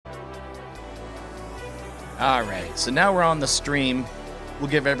All right, so now we're on the stream. We'll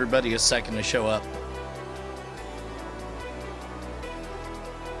give everybody a second to show up.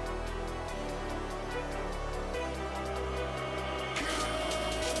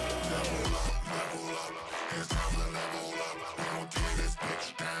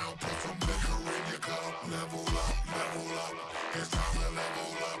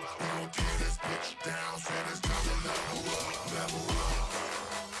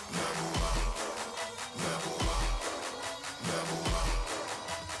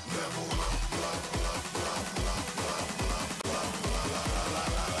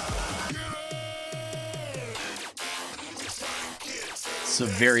 It's a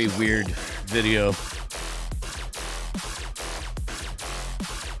very weird video.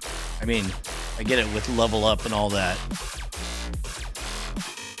 I mean, I get it with level up and all that.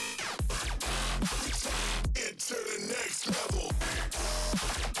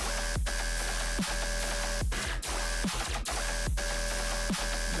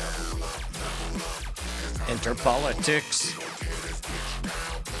 Enter politics.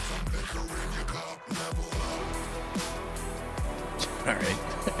 All right.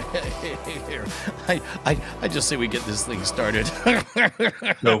 Here. I just say we get this thing started.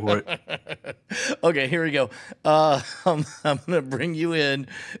 Go for it. Okay, here we go. I'm gonna bring you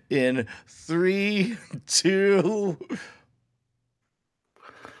in 3, 2.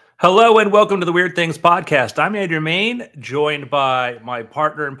 Hello and welcome to the Weird Things Podcast. I'm Andrew Main, joined by my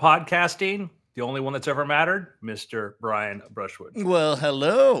partner in podcasting, the only one that's ever mattered, Mr. Brian Brushwood. Well,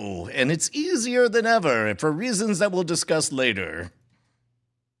 hello, and it's easier than ever for reasons that we'll discuss later.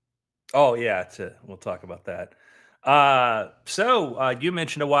 Oh, yeah, we'll talk about that. So you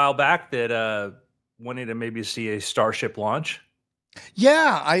mentioned a while back that wanting to maybe see a Starship launch.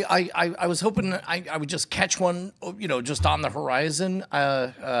 Yeah, I was hoping I would just catch one, just on the horizon.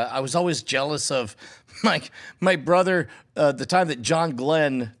 I was always jealous of my brother. The time that John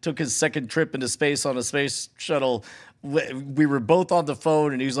Glenn took his second trip into space on a space shuttle, we were both on the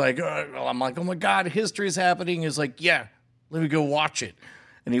phone, and he's like, I'm like, oh my God, history's happening. He's like, yeah, let me go watch it.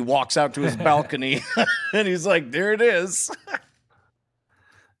 And he walks out to his balcony, and he's like, there it is.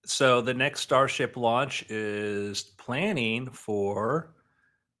 So the next Starship launch is planning for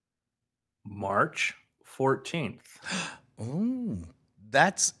March 14th. Oh,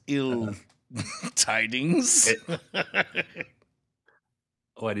 that's ill tidings.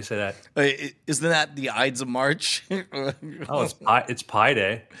 Why do you say that? Isn't that the Ides of March? Oh, it's Pi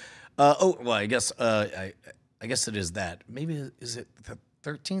Day. Well, I guess it is that. Maybe is it the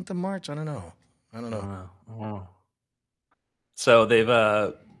 13th of March? I don't know. Oh. So they've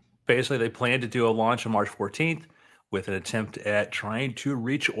basically they plan to do a launch on March 14th with an attempt at trying to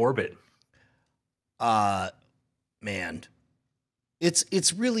reach orbit. Man,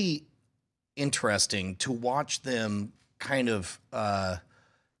 it's really interesting to watch them kind of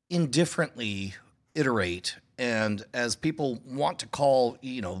indifferently iterate. And as people want to call,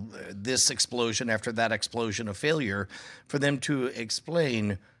 this explosion after that explosion a failure, for them to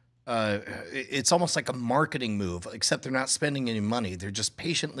explain, it's almost like a marketing move, except they're not spending any money. They're just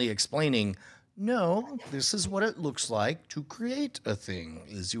patiently explaining, no, this is what it looks like to create a thing,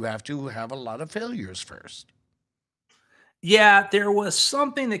 is you have to have a lot of failures first. Yeah, there was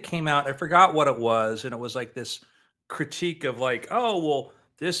something that came out. I forgot what it was. And it was like this critique of like, oh, well,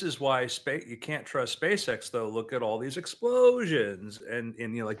 this is why you can't trust SpaceX, though. Look at all these explosions. And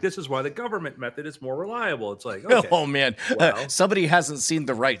like, this is why the government method is more reliable. It's like, okay. Oh, man. Well, somebody hasn't seen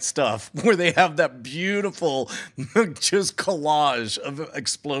The Right Stuff, where they have that beautiful just collage of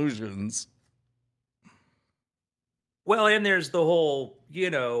explosions. Well, and there's the whole,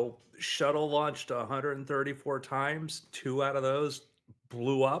 shuttle launched 134 times. 2 out of those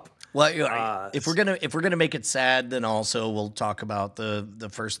blew up. Well, if we're gonna make it sad, then also we'll talk about the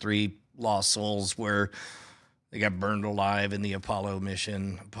first 3 lost souls where they got burned alive in the Apollo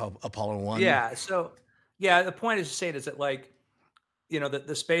mission, Apollo 1. Yeah. So, the point is saying is that the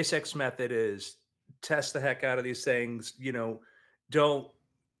SpaceX method is test the heck out of these things. Don't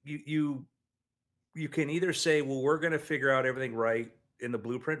you can either say, well, we're going to figure out everything right in the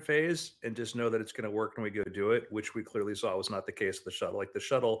blueprint phase and just know that it's going to work when we go do it, which we clearly saw was not the case with the shuttle. Like the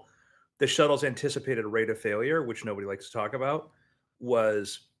shuttle's anticipated rate of failure, which nobody likes to talk about,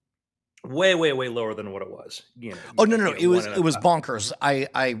 was way, way, way lower than what it was. No. It was bonkers.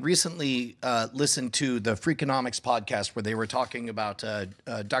 I recently listened to the Freakonomics podcast where they were talking about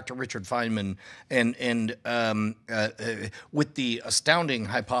Dr. Richard Feynman and with the astounding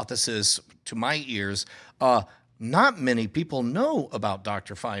hypothesis to my ears, not many people know about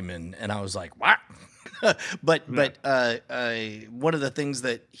Dr. Feynman, and I was like, what? But one of the things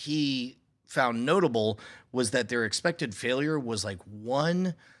that he found notable was that their expected failure was like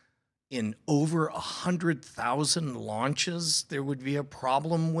one in over 100,000 launches there would be a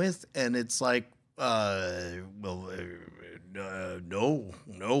problem with, and it's like, no,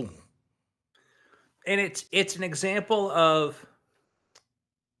 no. And it's an example of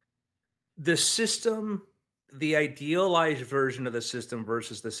the system, the idealized version of the system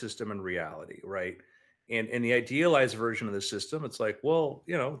versus the system in reality, right? And the idealized version of the system, it's like, well,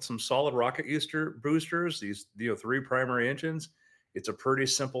 it's some solid rocket boosters, these 3 primary engines. It's a pretty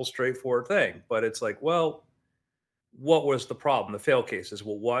simple, straightforward thing. But it's like, well, what was the problem? The fail cases.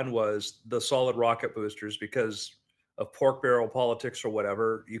 Well, one was the solid rocket boosters because of pork barrel politics or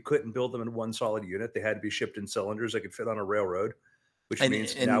whatever. You couldn't build them in one solid unit. They had to be shipped in cylinders that could fit on a railroad, which And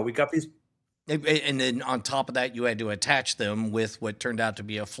means now and we got these. and then on top of that, you had to attach them with what turned out to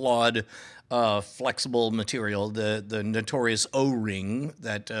be a flawed, flexible material, the notorious O-ring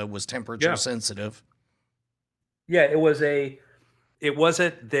that was temperature Yeah. sensitive. Yeah, it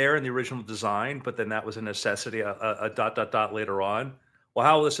wasn't there in the original design, but then that was a necessity, a dot dot dot later on. Well,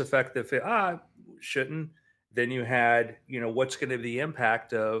 how will this affect the shouldn't. Then you had, what's going to be the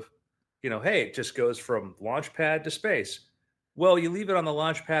impact of, hey, it just goes from launch pad to space. Well, you leave it on the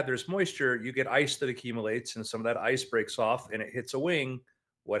launch pad, there's moisture, you get ice that accumulates, and some of that ice breaks off and it hits a wing.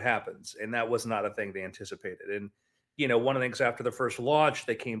 What happens? And that was not a thing they anticipated. And one of the things after the first launch,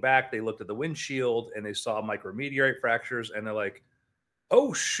 they came back, they looked at the windshield and they saw micrometeorite fractures, and they're like,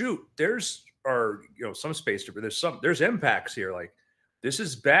 oh shoot, there's some space debris. There's impacts here. Like, this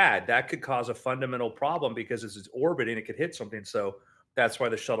is bad. That could cause a fundamental problem because as it's orbiting, it could hit something. So that's why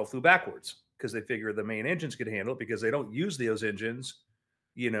the shuttle flew backwards, because they figure the main engines could handle it, because they don't use those engines,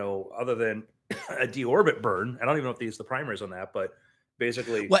 other than a deorbit burn. I don't even know if they use the primaries on that, but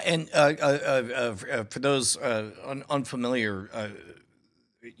basically. Well, and for those unfamiliar,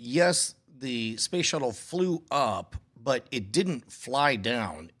 yes, the space shuttle flew up, but it didn't fly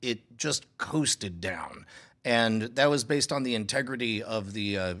down. It just coasted down, and that was based on the integrity of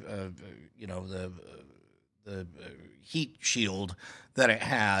the heat shield that it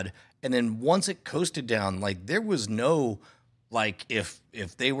had. And then once it coasted down, like there was no, like if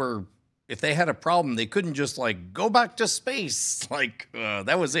they had a problem, they couldn't just like go back to space. Like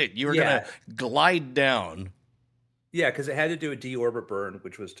that was it. You were gonna glide down. Yeah, because it had to do a deorbit burn,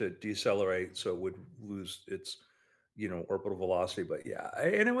 which was to decelerate, so it would lose its orbital velocity. But yeah,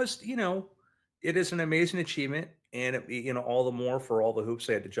 and it was it is an amazing achievement, and all the more for all the hoops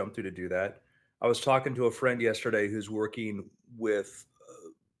they had to jump through to do that. I was talking to a friend yesterday who's working with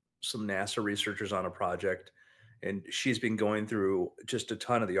some NASA researchers on a project, and she's been going through just a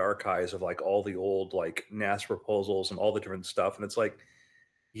ton of the archives of like all the old like NASA proposals and all the different stuff. And it's like,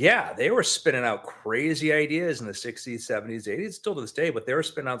 yeah, they were spinning out crazy ideas in the 60s, 70s, 80s, still to this day, but they were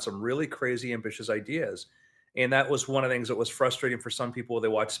spinning out some really crazy, ambitious ideas. And that was one of the things that was frustrating for some people when they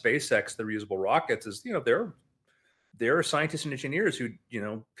watch SpaceX, the reusable rockets, is, there are scientists and engineers who,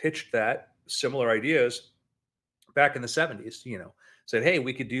 pitched that similar ideas back in the 70s, said, hey,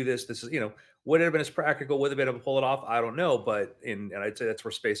 we could do this. This is, would it have been as practical? Would it have been able to pull it off? I don't know. But and I'd say that's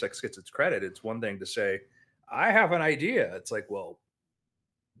where SpaceX gets its credit. It's one thing to say, I have an idea. It's like, well,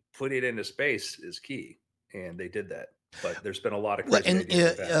 putting it into space is key. And they did that. But there's been a lot of crazy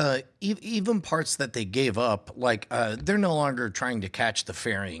ideas like that. Even parts that they gave up, like they're no longer trying to catch the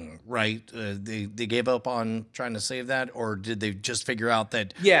fairing, right? They gave up on trying to save that, or did they just figure out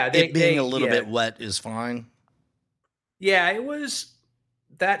that it being a little bit wet is fine? Yeah, it was.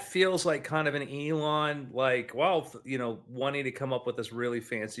 That feels like kind of an Elon, like, well, wanting to come up with this really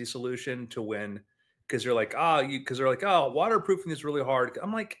fancy solution to when, because they're like, waterproofing is really hard.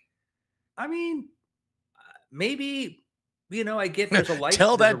 I'm like, I mean, maybe, I get there's a light.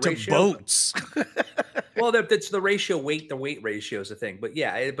 Tell that to boats. Well, that's the ratio the weight ratio is a thing. But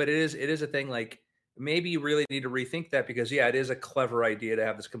yeah, it is a thing. Like, maybe you really need to rethink that, because yeah, it is a clever idea to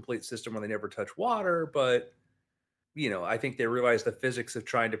have this complete system where they never touch water. But, I think they realized the physics of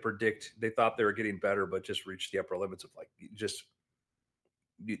trying to predict, they thought they were getting better, but just reached the upper limits of like, just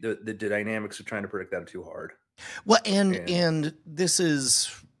the dynamics of trying to predict that are too hard. Well, and this is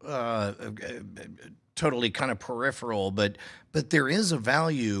totally kind of peripheral, but there is a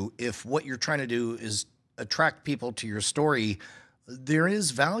value if what you're trying to do is attract people to your story. There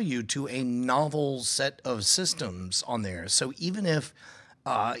is value to a novel set of systems on there. So even if,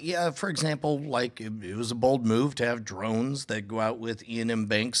 for example, like it was a bold move to have drones that go out with Ian M.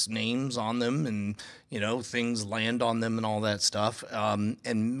 Banks' names on them, and things land on them and all that stuff,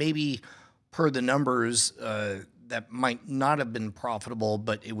 and maybe per the numbers, that might not have been profitable,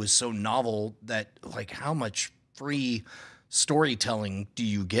 but it was so novel that, like, how much free storytelling do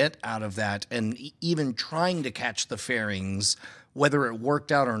you get out of that? And even trying to catch the fairings, whether it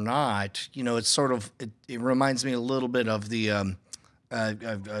worked out or not, it's sort of, it reminds me a little bit of the, I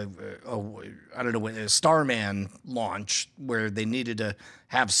don't know, a Starman launch where they needed to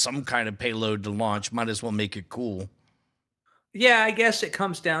have some kind of payload to launch. Might as well make it cool. Yeah, I guess it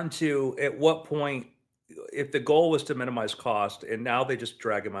comes down to at what point, if the goal was to minimize cost and now they just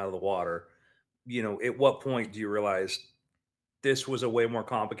drag him out of the water, at what point do you realize this was a way more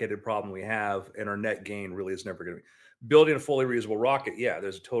complicated problem we have and our net gain really is never going to be building a fully reusable rocket? Yeah,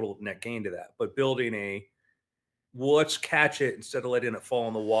 there's a total net gain to that. But building well, let's catch it instead of letting it fall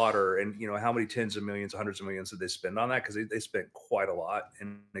in the water. And how many tens of millions, hundreds of millions did they spend on that? Because they spent quite a lot.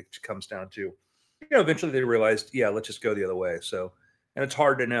 And it comes down to, eventually they realized, yeah, let's just go the other way. So, and it's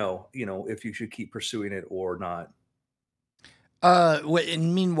hard to know, if you should keep pursuing it or not.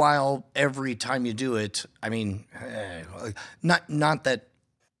 And meanwhile, every time you do it, I mean, not that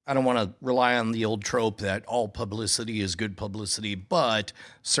I don't want to rely on the old trope that all publicity is good publicity, but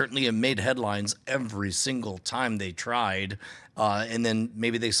certainly it made headlines every single time they tried. And then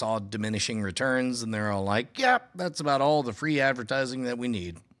maybe they saw diminishing returns and they're all like, yeah, that's about all the free advertising that we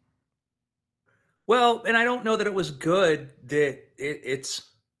need. Well, and I don't know that it was good that it's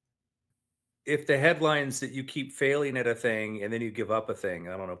if the headlines that you keep failing at a thing and then you give up a thing.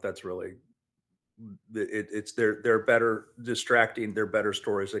 I don't know if that's really it's they're better distracting, they're better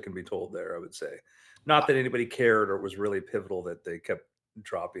stories that can be told there, I would say. Not that anybody cared or it was really pivotal that they kept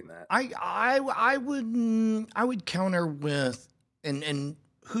dropping that. I would counter with, and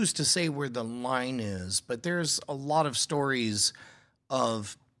who's to say where the line is, but there's a lot of stories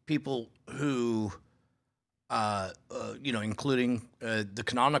of people who including the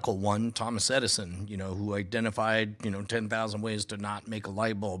canonical one, Thomas Edison, who identified, 10,000 ways to not make a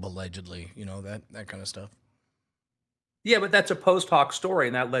light bulb, allegedly, that kind of stuff. Yeah, but that's a post hoc story,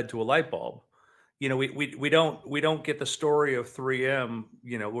 and that led to a light bulb. We don't get the story of 3M.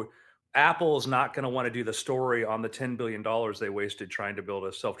 Apple is not going to want to do the story on the $10 billion they wasted trying to build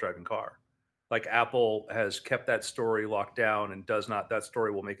a self-driving car. Like Apple has kept that story locked down and does not, that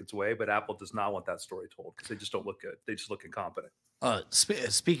story will make its way, but Apple does not want that story told because they just don't look good. They just look incompetent.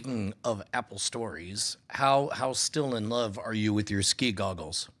 Speaking of Apple stories, how still in love are you with your ski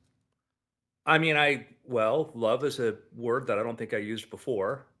goggles? I mean, love is a word that I don't think I used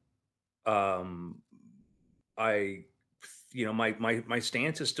before. I my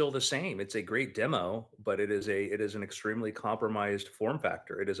stance is still the same. It's a great demo, but it is an extremely compromised form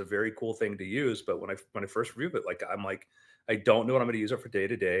factor. It is a very cool thing to use, but when I first reviewed it, I'm like, I don't know what I'm going to use it for day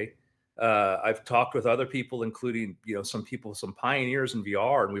to day. I've talked with other people, including some pioneers in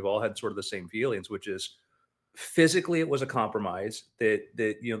VR, and we've all had sort of the same feelings, which is physically it was a compromise. The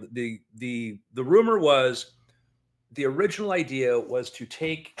rumor was the original idea was to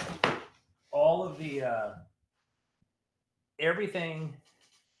take all of the everything,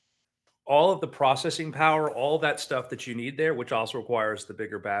 all of the processing power, all that stuff that you need there, which also requires the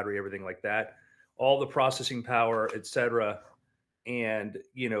bigger battery, everything like that, all the processing power, etc. And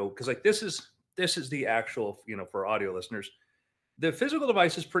because this is the actual, for audio listeners, the physical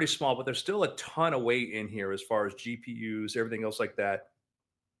device is pretty small, but there's still a ton of weight in here as far as GPUs, everything else like that,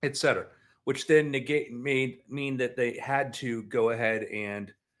 etc. Which then mean that they had to go ahead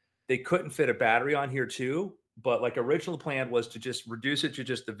and they couldn't fit a battery on here too. But like original plan was to just reduce it to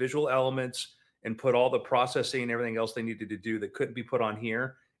just the visual elements and put all the processing and everything else they needed to do that couldn't be put on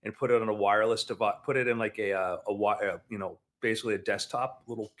here and put it on a wireless device, put it in like basically a desktop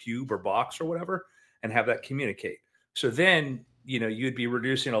little cube or box or whatever, and have that communicate. So then, you'd be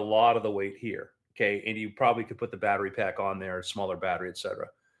reducing a lot of the weight here. Okay. And you probably could put the battery pack on there, smaller battery, etc.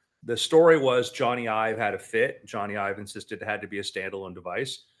 The story was Johnny Ive had a fit. Johnny Ive insisted it had to be a standalone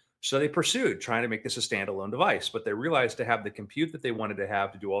device. So they pursued trying to make this a standalone device, but they realized to have the compute that they wanted to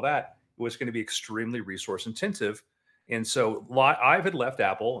have to do all that, it was going to be extremely resource intensive. And so Ive had left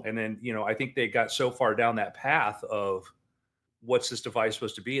Apple. And then, I think they got so far down that path of what's this device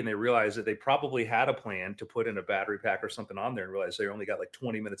supposed to be. And they realized that they probably had a plan to put in a battery pack or something on there and realized they only got like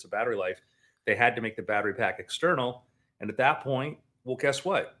 20 minutes of battery life. They had to make the battery pack external. And at that point, well, guess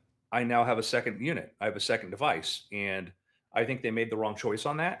what? I now have a second unit. I have a second device. And I think they made the wrong choice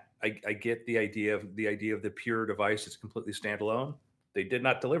on that. I get the idea of the pure device that's completely standalone. They did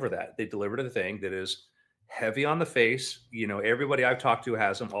not deliver that. They delivered a thing that is heavy on the face. Everybody I've talked to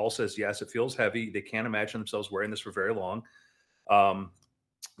has them all says, yes, it feels heavy. They can't imagine themselves wearing this for very long. I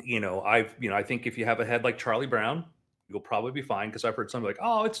think if you have a head like Charlie Brown, you'll probably be fine. Cause I've heard somebody like,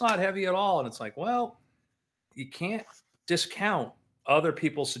 oh, it's not heavy at all. And it's like, well, you can't discount other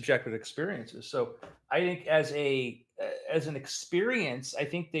people's subjective experiences. So I think as as an experience, I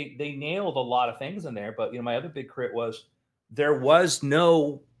think they nailed a lot of things in there. But my other big crit was there was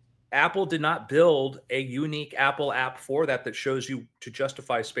no Apple did not build a unique Apple app for that shows you to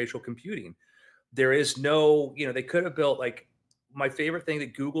justify spatial computing. There is no, they could have built like my favorite thing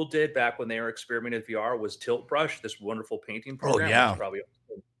that Google did back when they were experimenting with VR was Tilt Brush, this wonderful painting Oh program, which is yeah. probably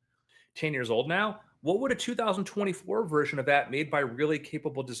 10 years old now. What would a 2024 version of that made by really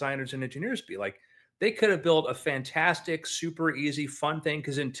capable designers and engineers be like? They could have built a fantastic, super easy, fun thing.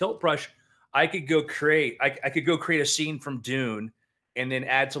 Because in Tilt Brush, I could go create, I could go create a scene from Dune and then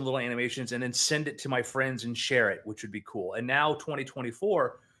add some little animations and then send it to my friends and share it, which would be cool. And now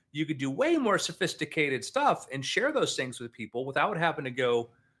 2024, you could do way more sophisticated stuff and share those things with people without having to go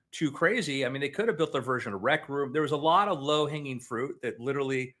too crazy. I mean, they could have built their version of Rec Room. There was a lot of low hanging fruit that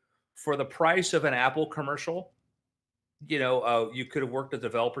literally, for the price of an Apple commercial, you could have worked a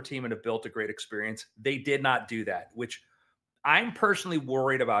developer team and have built a great experience. They did not do that, which I'm personally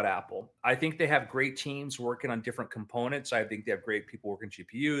worried about Apple. I think they have great teams working on different components. I think they have great people working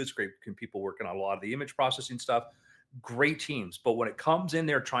GPUs, great people working on a lot of the image processing stuff, great teams. But when it comes in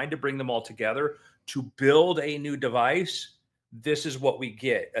there trying to bring them all together to build a new device, this is what we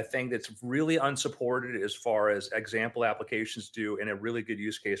get, a thing that's really unsupported as far as example applications do and a really good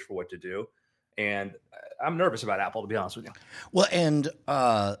use case for what to do. And I'm nervous about Apple, to be honest with you. Well, and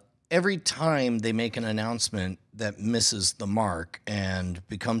every time they make an announcement that misses the mark and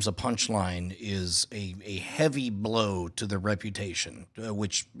becomes a punchline is a heavy blow to their reputation,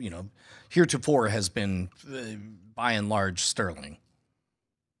 which, heretofore has been, by and large, sterling.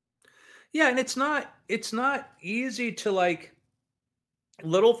 Yeah, and it's not easy to like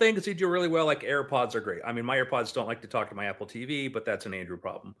little things they do really well, like AirPods are great. I mean, my AirPods don't like to talk to my Apple TV, but that's an Andrew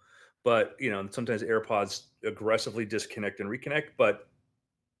problem. But, sometimes AirPods aggressively disconnect and reconnect. But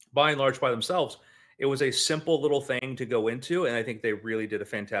by and large, by themselves, it was a simple little thing to go into. And I think they really did a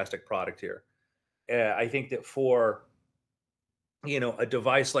fantastic product here. I think that for, a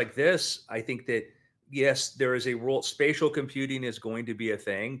device like this, I think that, yes, there is a role. Spatial computing is going to be a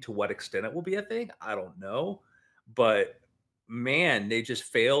thing. To what extent it will be a thing, I don't know. But man, they just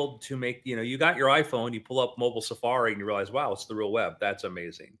failed to make, you got your iPhone, you pull up mobile Safari and you realize, wow, it's the real web. That's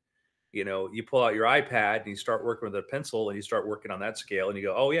amazing. You pull out your iPad and you start working with a pencil and you start working on that scale and you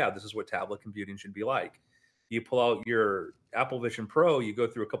go, oh yeah, this is what tablet computing should be like. You pull out your Apple Vision Pro, you go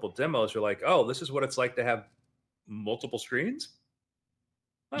through a couple demos, you're like, oh, this is what it's like to have multiple screens.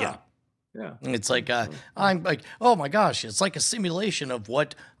 Oh, yeah. Yeah. It's like, I'm like, oh my gosh, it's like a simulation of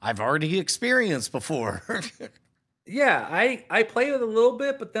what I've already experienced before. Yeah, I play with it a little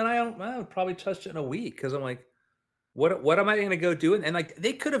bit, but then I would probably touch it in a week because I'm like, what am I going to go do? And like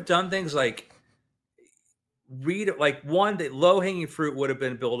they could have done things like the low hanging fruit would have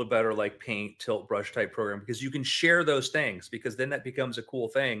been build a better like paint tilt brush type program because you can share those things because then that becomes a cool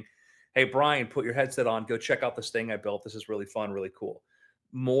thing. Hey Brian, put your headset on, go check out this thing I built. This is really fun, really cool.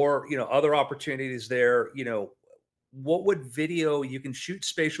 More, other opportunities there. What would video? You can shoot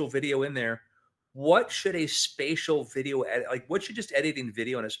spatial video in there. What should a spatial video edit, like what should just editing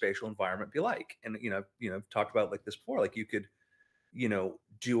video in a spatial environment be like? And talked about like this before, like you could,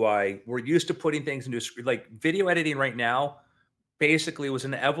 we're used to putting things into a screen, like video editing right now basically was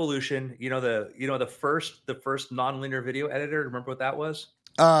an evolution. The first nonlinear video editor, remember what that was?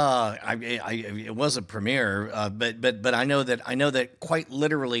 It was a Premiere, but I know that quite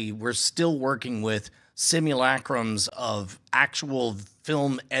literally we're still working with simulacrums of actual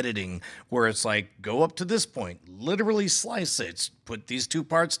film editing where it's like, go up to this point, literally slice it, put these two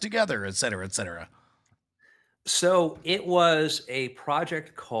parts together, et cetera, et cetera. So it was a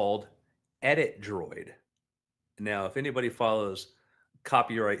project called Edit Droid. Now, if anybody follows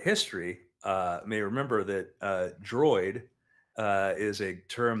copyright history, may remember that droid is a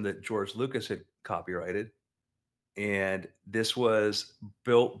term that George Lucas had copyrighted. And this was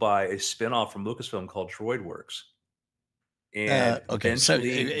built by a spinoff from Lucasfilm called DroidWorks. And okay, so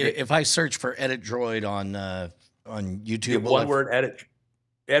if I search for Edit Droid on YouTube, one word edit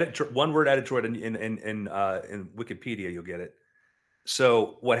droid in Wikipedia, you'll get it.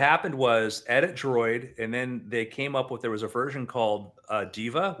 So what happened was Edit Droid, and then they came up with, there was a version called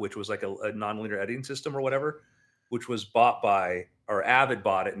Diva, which was like a nonlinear editing system or whatever, which was bought by, or Avid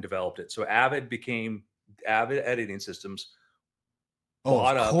bought it and developed it. So Avid became Avid Editing Systems.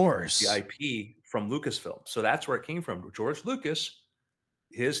 Bought up the IP from Lucasfilm. So that's where it came from. George Lucas,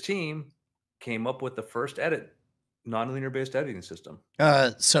 his team came up with the first nonlinear based editing system.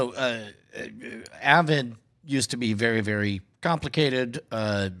 So Avid used to be very, very complicated.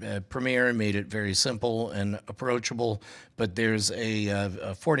 Premiere made it very simple and approachable. But there's a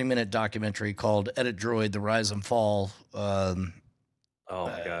 40-minute documentary called "Edit Droid: The Rise and Fall." Oh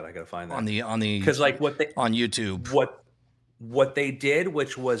my God, I gotta find that on the because like on YouTube. What they did,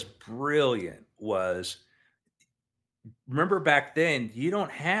 which was brilliant, was remember back then you don't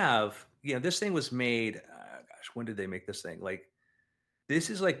have this thing was made. Gosh, when did they make this thing? Like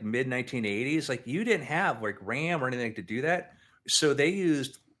this is like mid 1980s. Like you didn't have like RAM or anything to do that, so they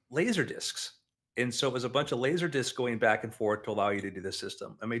used laser discs, and so it was a bunch of laser discs going back and forth to allow you to do the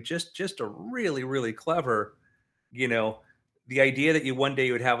system. I mean, just a really really clever, you know, the idea that one day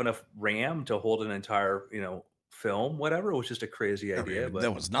you would have enough RAM to hold an entire film, whatever, was just a crazy idea. But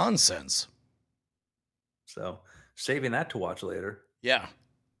that was nonsense. so saving that to watch later. Yeah.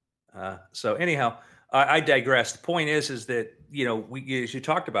 So anyhow, I digress. The point is that we, as you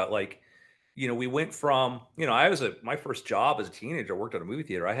talked about, like we went from my first job as a teenager. I worked at a movie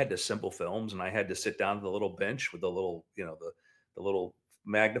theater. I had to assemble films, and I had to sit down to the little bench with the little the little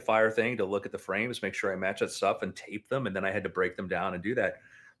magnifier thing to look at the frames, make sure I match that stuff, and tape them, and then I had to break them down and do that.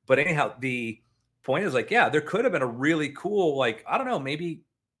 But anyhow, the point is like, yeah, there could have been a really cool, like, I don't know, maybe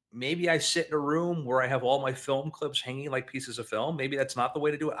I sit in a room where I have all my film clips hanging like pieces of film. Maybe that's not the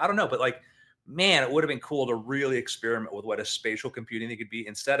way to do it. I don't know. But like, man, it would have been cool to really experiment with what a spatial computing thing could be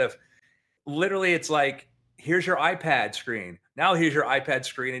instead of literally it's like, here's your iPad screen. Now here's your iPad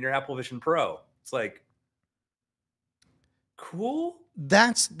screen and your Apple Vision Pro. It's like, cool.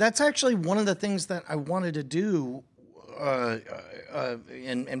 That's actually one of the things that I wanted to do,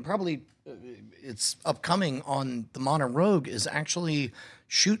 and probably it's upcoming on the Modern Rogue, is actually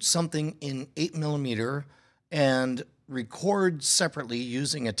shoot something in 8mm and record separately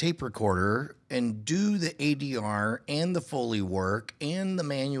using a tape recorder and do the ADR and the Foley work and the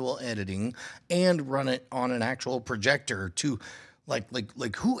manual editing and run it on an actual projector to like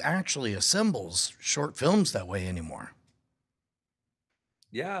who actually assembles short films that way anymore?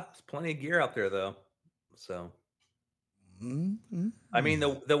 Yeah, there's plenty of gear out there though. So mm-hmm. I mean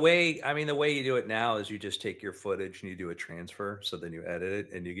the way you do it now is you just take your footage and you do a transfer, so then you edit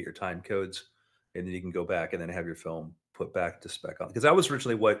it and you get your time codes, and then you can go back and then have your film put back to spec on. Because that was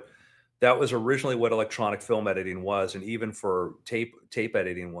originally what electronic film editing was, and even for tape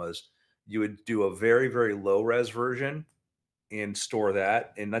editing was, you would do a very very low res version and store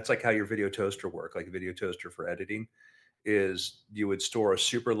that, and that's like how your video toaster worked. Like a video toaster for editing is you would store a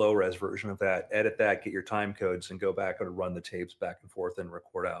super low res version of that, edit that, get your time codes, and go back and run the tapes back and forth and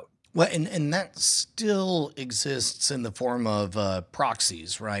record out. Well, and that still exists in the form of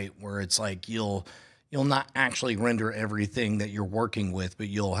proxies, right? Where it's like you'll not actually render everything that you're working with, but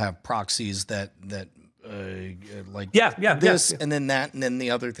you'll have proxies that like this and then that and then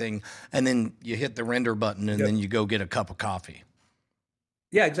the other thing, and then you hit the render button and then you go get a cup of coffee.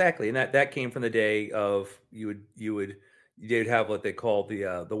 Yeah, exactly. And that came from the day of you'd have what they call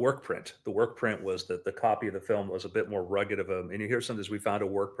the work print. The work print was the copy of the film was a bit more rugged of them. And you hear sometimes we found a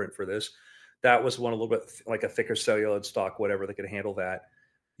work print for this. That was one a little bit like a thicker celluloid stock, whatever that could handle that.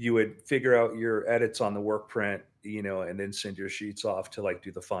 You would figure out your edits on the work print, and then send your sheets off to like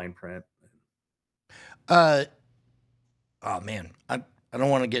do the fine print. Oh man, I don't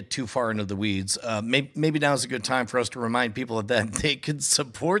want to get too far into the weeds. Maybe now's a good time for us to remind people that they can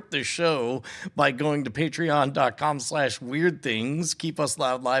support the show by going to patreon.com/weirdthings, keep us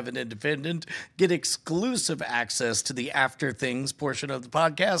loud, live, and independent, get exclusive access to the After Things portion of the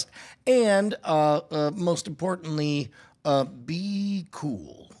podcast, and most importantly, be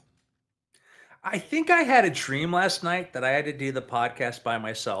cool. I think I had a dream last night that I had to do the podcast by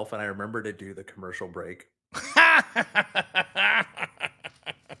myself, and I remember to do the commercial break. I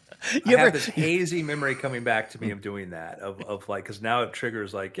have this hazy memory coming back to me of doing that, of like, because now it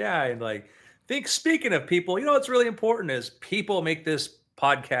triggers like, yeah, and like, speaking of people, what's really important is people make this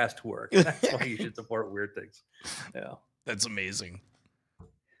podcast work. And that's why you should support Weird Things. Yeah, that's amazing.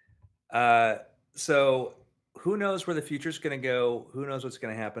 So who knows where the future is going to go? Who knows what's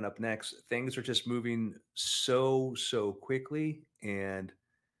going to happen up next? Things are just moving so quickly, and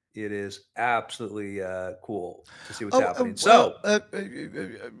it is absolutely cool to see what's happening. Sorry.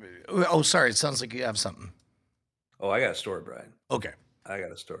 It sounds like you have something. Oh, I got a story, Brian. Okay. I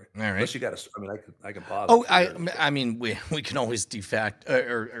got a story. All right. Unless you got a, I can pause. Oh, I mean, we can always default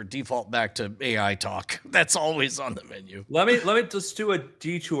back to AI talk. That's always on the menu. Let me just do a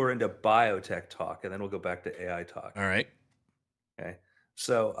detour into biotech talk, and then we'll go back to AI talk. All right. Okay.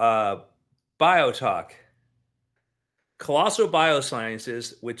 So, biotalk. Colosso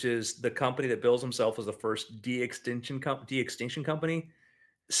Biosciences, which is the company that bills himself as the first de-extinction company,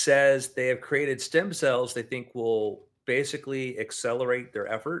 says they have created stem cells they think will basically accelerate their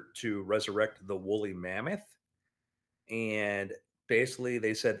effort to resurrect the woolly mammoth. And basically,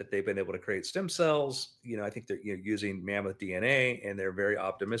 they said that they've been able to create stem cells. I think they're using mammoth DNA, and they're very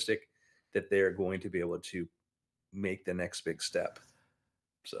optimistic that they're going to be able to make the next big step.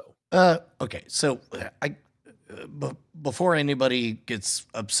 So, Okay, so before anybody gets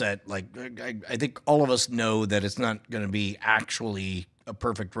upset, like I think all of us know that it's not going to be actually a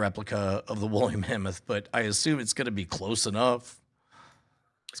perfect replica of the woolly mammoth, but I assume it's going to be close enough.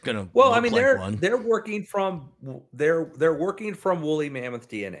 It's going to well, I look mean, like they're one. they're working from they're working from woolly mammoth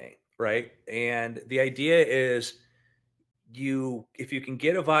DNA, right? And the idea is if you can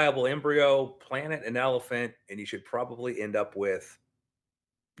get a viable embryo, plant it in an elephant, and you should probably end up with,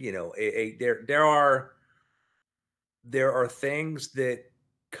 there are things that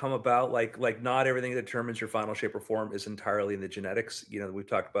come about, like not everything that determines your final shape or form is entirely in the genetics. We've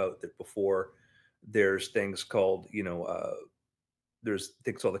talked about that before. There's things called, there's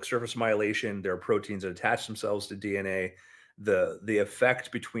things called like surface myelination. There are proteins that attach themselves to DNA. The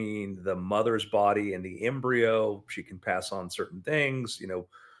effect between the mother's body and the embryo, she can pass on certain things,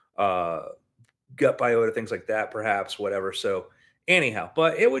 gut biota, things like that, perhaps, whatever. So anyhow,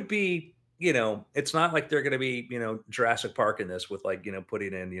 but it would be, it's not like they're going to be, Jurassic Park in this with like,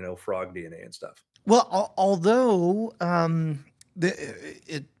 putting in, frog DNA and stuff. Well, although the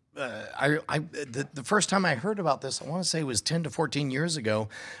it the first time I heard about this, I want to say it was 10 to 14 years ago,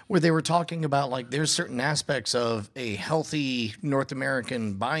 where they were talking about like there's certain aspects of a healthy North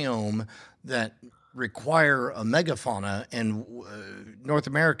American biome that require a megafauna, and North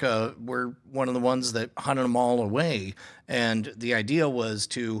America, we're one of the ones that hunted them all away. And the idea was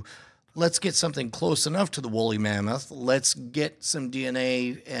to let's get something close enough to the woolly mammoth. Let's get some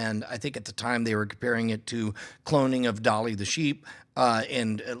DNA. And I think at the time they were comparing it to cloning of Dolly the sheep.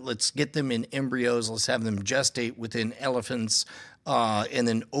 And let's get them in embryos. Let's have them gestate within elephants. And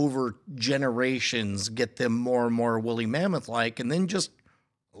then over generations, get them more and more woolly mammoth like, and then just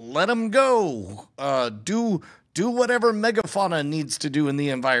let them go. Do whatever megafauna needs to do in the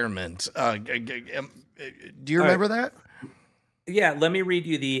environment. Do you All right. remember that? Yeah. Let me read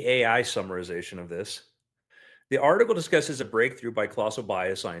you the AI summarization of this. The article discusses a breakthrough by Colossal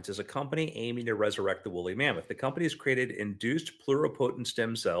Biosciences, a company aiming to resurrect the woolly mammoth. The company has created induced pluripotent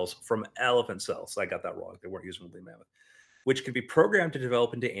stem cells from elephant cells. I got that wrong. They weren't using woolly mammoth, which can be programmed to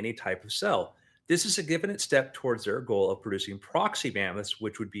develop into any type of cell. This is a significant step towards their goal of producing proxy mammoths,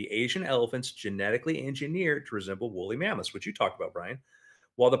 which would be Asian elephants genetically engineered to resemble woolly mammoths, which you talked about, Brian.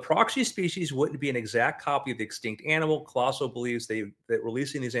 While the proxy species wouldn't be an exact copy of the extinct animal, Colossal believes that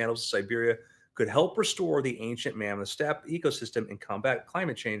releasing these animals to Siberia could help restore the ancient mammoth steppe ecosystem and combat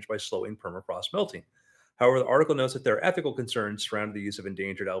climate change by slowing permafrost melting. However, the article notes that there are ethical concerns surrounding the use of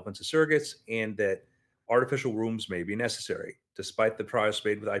endangered elephants as surrogates and that artificial wombs may be necessary. Despite the progress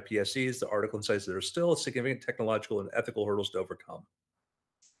made with iPSCs, the article cites that there are still significant technological and ethical hurdles to overcome.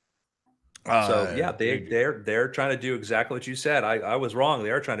 So yeah, they're trying to do exactly what you said. I was wrong.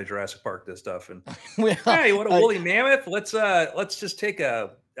 They are trying to Jurassic Park this stuff. And Well, hey, you want a woolly mammoth? Let's just take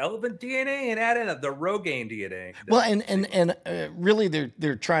a elephant DNA and add in the Rogaine DNA. well, and really,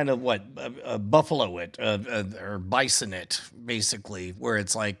 they're trying to buffalo it or bison it, basically, where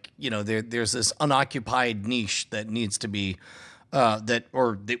it's like there's this unoccupied niche that needs to be that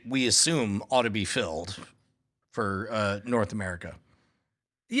we assume ought to be filled for North America.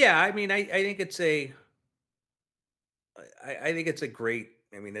 Yeah, I mean, I think it's I think it's a great.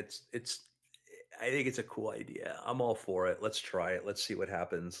 I mean, I think it's a cool idea. I'm all for it. Let's try it. Let's see what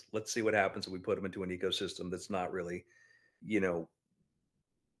happens. Let's see what happens if we put them into an ecosystem that's not really, you know,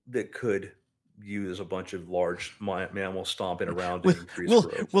 that could use a bunch of large mammals stomping around to We'll, increase we'll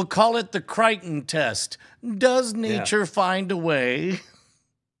growth. we'll call it the Crichton test. Does Yeah. nature find a way?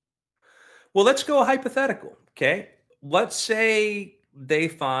 Well, let's go hypothetical. Okay. Let's say they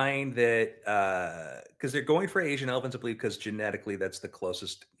find that because they're going for Asian elephants, I believe, because genetically that's the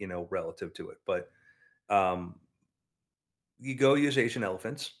closest, relative to it. But um, you go use Asian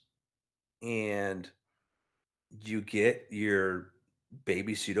elephants and you get your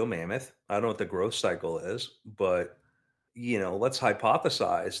baby pseudo mammoth. I don't know what the growth cycle is, but let's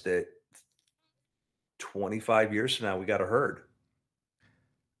hypothesize that 25 years from now we got a herd.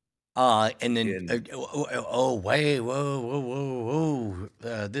 And then In wait, whoa, whoa,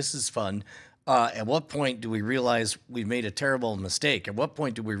 whoa, this is fun. At what point do we realize we've made a terrible mistake? At what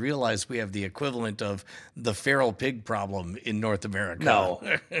point do we realize we have the equivalent of the feral pig problem in North America? No,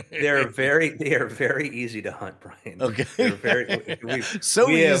 they are very easy to hunt, Brian. They're Okay. very So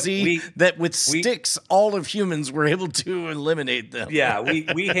we have easy that with we sticks, all of humans were able to eliminate them. yeah,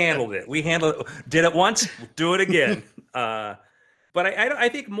 we handled it. We handled it. Did it once, do it again. But I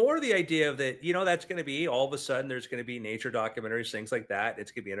think more the idea of that, that's going to be all of a sudden there's going to be nature documentaries, things like that.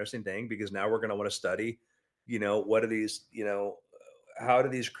 It's going to be an interesting thing because now we're going to want to study, what are these, how do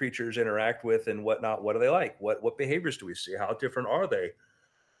these creatures interact with and whatnot? What are they like? What behaviors do we see? How different are they?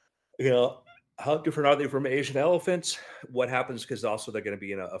 You know, how different are they from Asian elephants? What happens? Because also they're going to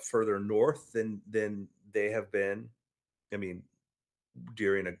be in a further north than they have been. I mean,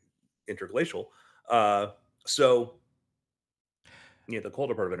 during a interglacial. So the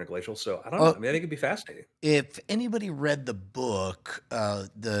colder part of interglacial. So I don't know. Uh, I mean, I think it'd be fascinating. if anybody read the book,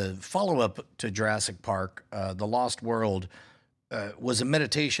 the follow-up to Jurassic Park, The Lost World, was a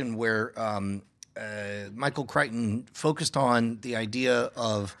meditation where Michael Crichton focused on the idea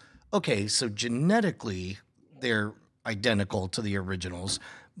of, okay, so genetically they're identical to the originals,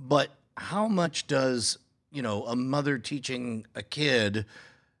 but how much does, a mother teaching a kid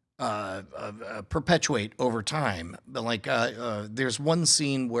perpetuate over time? But like, there's one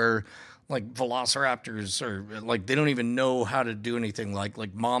scene where like velociraptors are like they don't even know how to do anything.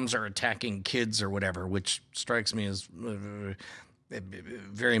 Like moms are attacking kids or whatever, which strikes me as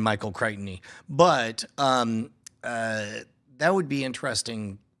very Michael Crichton-y. But that would be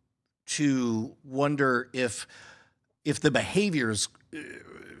interesting to wonder if the behaviors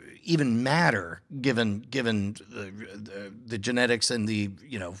even matter given the genetics and the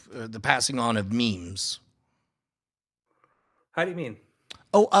passing on of memes. How do you mean?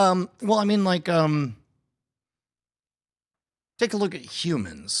 Well, I mean, like, take a look at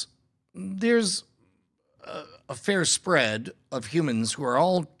humans. There's a fair spread of humans who are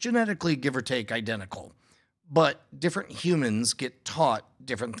all genetically, give or take, identical, but different humans get taught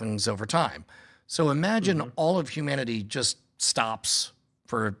different things over time. So imagine all of humanity just stops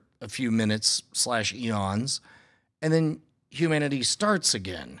for a few minutes / eons, and then humanity starts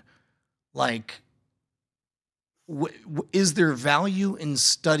again. Like, is there value in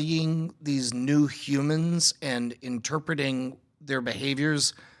studying these new humans and interpreting their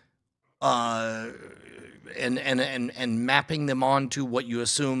behaviors, and mapping them onto what you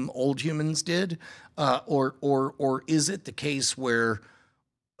assume old humans did, or is it the case where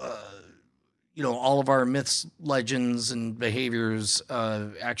all of our myths, legends, and behaviors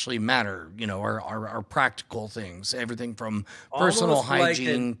actually matter? Our practical things, everything from personal Almost like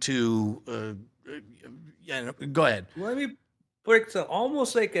hygiene to. Yeah, go ahead. let me break it down.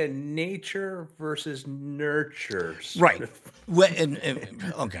 Almost like a nature versus nurture sort Right. of.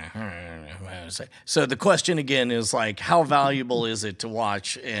 Okay. So the question again is like, how valuable is it to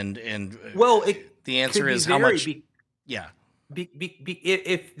watch? And Well, it the answer could be is how very much. Yeah.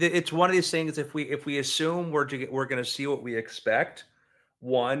 if it's one of these things. If we assume we're going to see what we expect,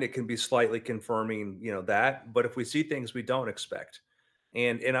 one, it can be slightly confirming, that. But if we see things we don't expect,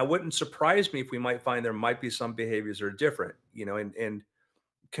 and I wouldn't surprise me if we might find there might be some behaviors that are different, and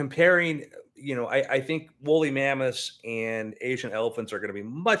comparing, I think woolly mammoths and Asian elephants are going to be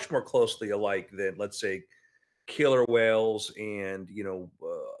much more closely alike than, let's say, killer whales and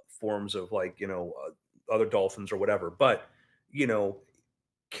forms of like other dolphins or whatever. But you know,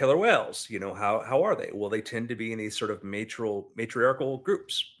 killer whales, how are they? Well, they tend to be in these sort of matriarchal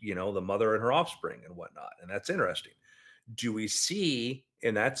groups. The mother and her offspring and whatnot, and that's interesting. Do we see?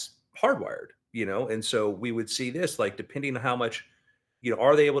 And that's hardwired. And so we would see this, like, depending on how much,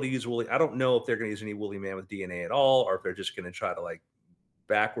 are they able to use woolly? I don't know if they're going to use any woolly mammoth DNA at all, or if they're just going to try to like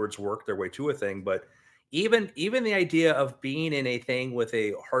backwards work their way to a thing. But even the idea of being in a thing with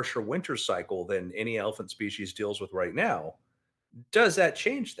a harsher winter cycle than any elephant species deals with right now, does that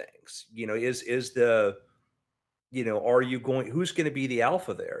change things? Is the are you going, who's going to be the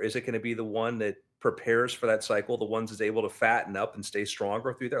alpha there? Is it going to be the one that prepares for that cycle, the ones that's able to fatten up and stay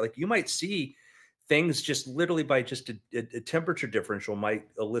stronger through there? Like, you might see things just literally by just a temperature differential might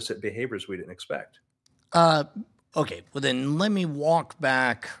elicit behaviors we didn't expect. Uh, okay. Well, then let me walk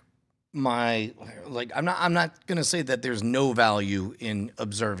back my like. I'm not gonna say that there's no value in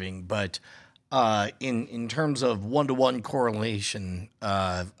observing, but in terms of one-to-one correlation,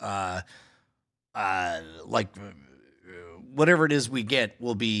 like whatever it is we get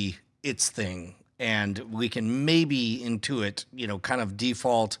will be its thing, and we can maybe intuit, kind of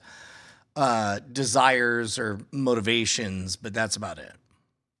default desires or motivations, but that's about it.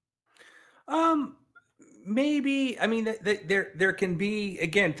 Um, maybe. I mean, there can be,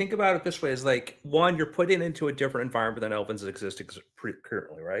 again, think about it this way: is like, one, you're put into a different environment than elephants exist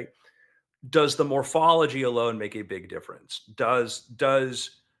currently, right? Does the morphology alone make a big difference?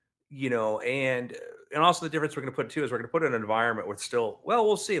 And also the difference we're going to put too is we're going to put in an environment with still, well,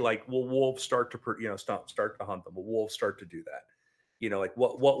 we'll see. Like, will wolves start to start to hunt them? Will wolves start to do that? Like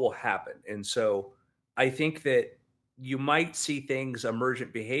what will happen? And so I think that you might see things,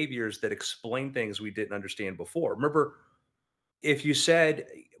 emergent behaviors that explain things we didn't understand before. Remember, if you said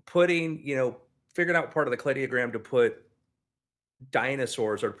putting, figuring out part of the cladiogram to put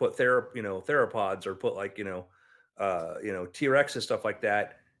dinosaurs or put theropods or put like, T-Rex and stuff like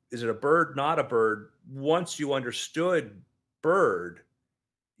that. Is it a bird? Not a bird. Once you understood bird,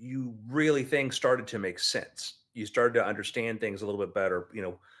 you really things started to make sense. You started to understand things a little bit better.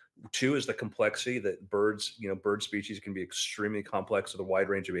 Two is the complexity that birds, bird species can be extremely complex with a wide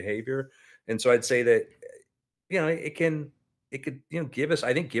range of behavior. And so I'd say that, it could, give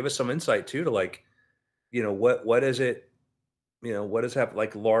us some insight too, to like, what is it, what does have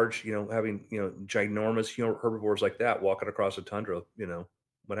like large, having, ginormous, herbivores like that walking across the tundra,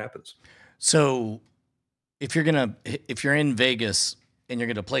 what happens? So if you're in Vegas and you're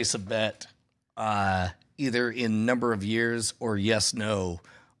gonna place a bet, either in number of years or yes, no,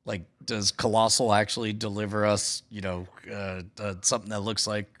 like does Colossal actually deliver us, something that looks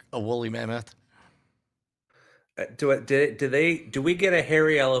like a woolly mammoth? Do we get a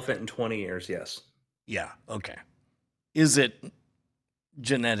hairy elephant in 20 years? Yes. Yeah. Okay. Is it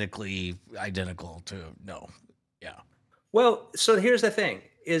genetically identical to no? Yeah. Well, so here's the thing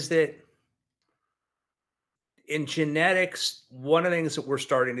is that in genetics, one of the things that we're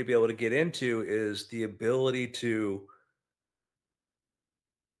starting to be able to get into is the ability to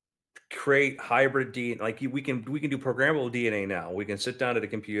create hybrid DNA. Like we can do programmable DNA now. We can sit down at a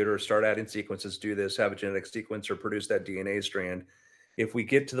computer, start adding sequences, do this, have a genetic sequencer, produce that DNA strand. If we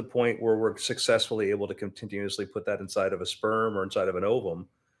get to the point where we're successfully able to continuously put that inside of a sperm or inside of an ovum,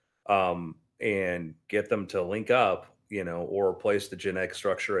 and get them to link up, or replace the genetic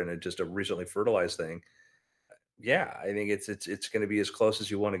structure in just a recently fertilized thing. Yeah, I think it's going to be as close as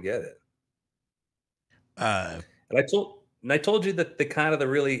you want to get it. Uh, And I told you that the kind of the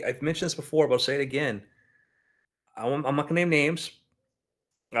really, I've mentioned this before, but I'll say it again. I'm not going to name names.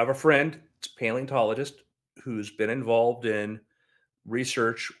 I have a friend, it's a paleontologist, who's been involved in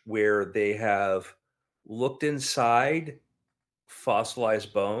research where they have looked inside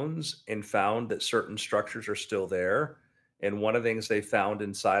fossilized bones and found that certain structures are still there. And one of the things they found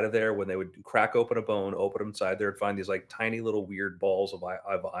inside of there, when they would crack open a bone, open them inside there, and find these like tiny little weird balls of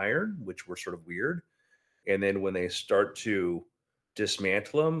iron, which were sort of weird. And then when they start to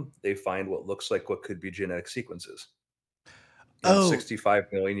dismantle them, they find what looks like what could be genetic sequences in oh, 65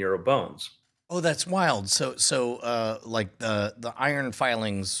 million year old bones. oh, that's wild. So, like the iron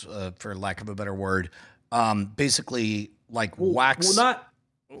filings, for lack of a better word, basically Well, not,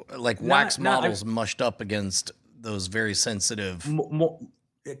 like wax not, not. models mushed up against those very sensitive.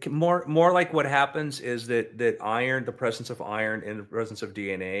 More, more like what happens is that iron, the presence of iron in the presence of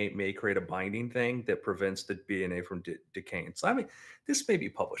DNA may create a binding thing that prevents the DNA from decaying. So I mean, this may be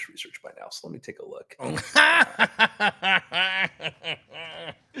published research by now. So let me take a look.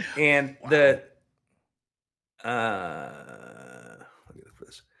 And Wow. let me look for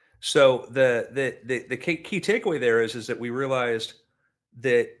this. So the key takeaway there is that we realized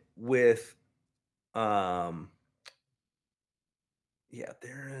that with um yeah,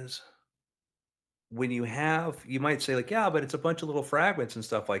 there is, when you might say like, yeah, but it's a bunch of little fragments and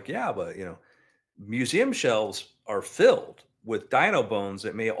stuff. Like, yeah, but museum shelves are filled with dino bones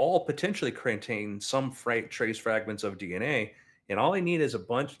that may all potentially contain some trace fragments of DNA. And all I need is a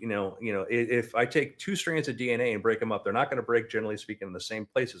bunch, if I take two strands of DNA and break them up, they're not going to break, generally speaking, in the same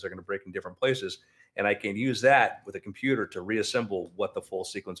places. They're going to break in different places. And I can use that with a computer to reassemble what the full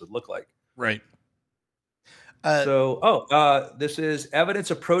sequence would look like. Right. Uh, So, this is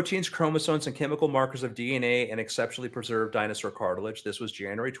evidence of proteins, chromosomes, and chemical markers of DNA and exceptionally preserved dinosaur cartilage. This was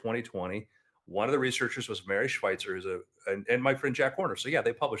January 2020. One of the researchers was Mary Schweitzer, and my friend Jack Horner. So, yeah,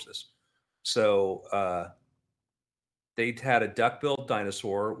 they published this. So, they had a duck-billed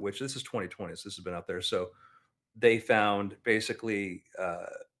dinosaur, which this is 2020, so this has been out there. So, they found basically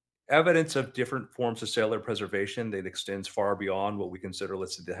evidence of different forms of cellular preservation that extends far beyond what we consider,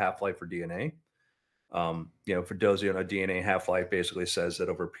 let's say, the half-life for DNA. For those, DNA half-life basically says that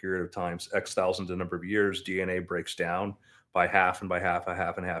over a period of time, X thousands a number of years, DNA breaks down by half and by half, a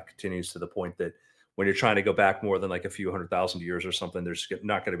half and a half continues to the point that when you're trying to go back more than like a few 100,000 years or something, there's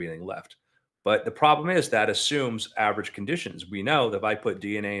not going to be anything left. But the problem is that assumes average conditions. We know that if I put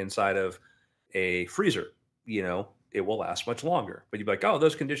DNA inside of a freezer it will last much longer. But you'd be like, oh,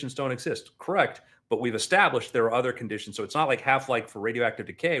 those conditions don't exist. Correct. But we've established there are other conditions. So it's not like half-life for radioactive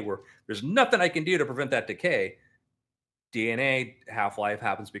decay where there's nothing I can do to prevent that decay. DNA half-life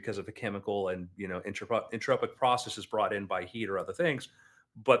happens because of a chemical and entropic processes brought in by heat or other things.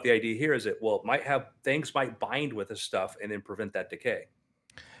 But the idea here is that, well, it might have things might bind with this stuff and then prevent that decay.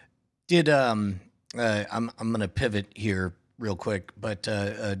 Did I'm gonna pivot here real quick, but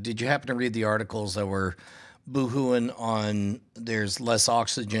did you happen to read the articles that were boohooing on there's less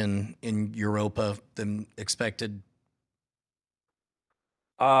oxygen in Europa than expected?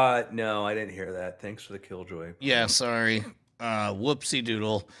 No, I didn't hear that. Thanks for the killjoy. Yeah, sorry. Whoopsie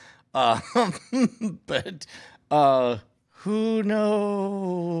doodle. But who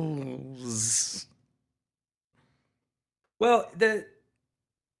knows? Well,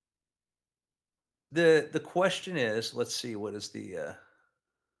 the question is, let's see, what is the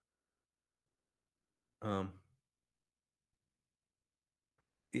um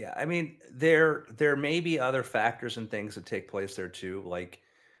yeah, I mean, there may be other factors and things that take place there too. Like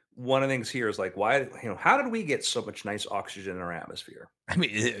one of the things here is like, why, how did we get so much nice oxygen in our atmosphere? I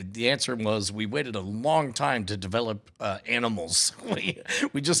mean, the answer was we waited a long time to develop animals.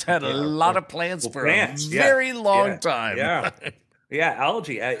 We just had a Yeah, lot of plants well, for plants, a yeah, very long yeah, time. yeah. Yeah,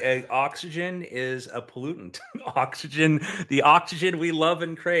 algae. Oxygen is a pollutant. Oxygen, the oxygen we love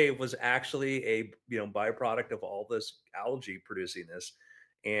and crave, was actually a byproduct of all this algae producing this,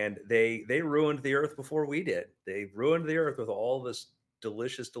 and they ruined the earth before we did. They ruined the earth with all this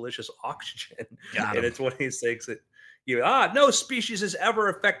delicious, delicious oxygen, Got and him. it's one of these things that no species has ever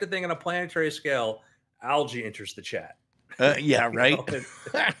affected thing on a planetary scale. Algae enters the chat. Yeah, You right. know,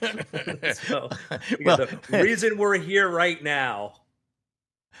 so Well, the reason we're here right now.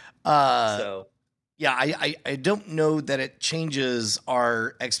 uh, So yeah, I don't know that it changes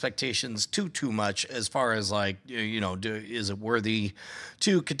our expectations too much as far as like is it worthy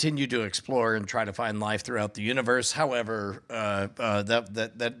to continue to explore and try to find life throughout the universe? However,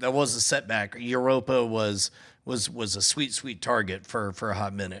 that was a setback. Europa was a sweet target for a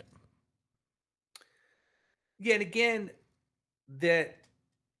hot minute. yeah, and again, that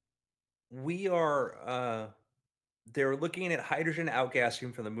we are they're looking at hydrogen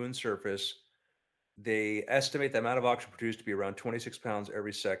outgassing from the moon's surface. They estimate the amount of oxygen produced to be around 26 pounds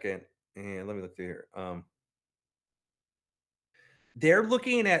every second. And let me look through here. They're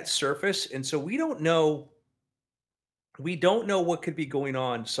looking at surface, and so we don't know what could be going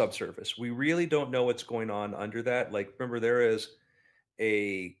on subsurface. We really don't know what's going on under that. Like, remember, there is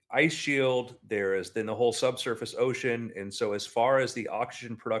a ice shield, there is then the whole subsurface ocean, and so as far as the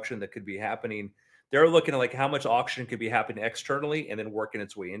oxygen production that could be happening, they're looking at like how much oxygen could be happening externally and then working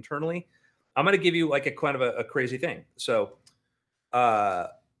its way internally. I'm going to give you like a kind of a crazy thing. So uh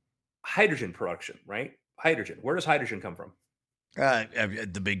hydrogen production, right? Hydrogen, where does hydrogen come from?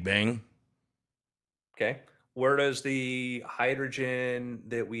 The Big Bang. Okay, where does the hydrogen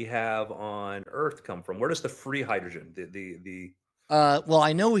that we have on earth come from? Where does the free hydrogen, the Well,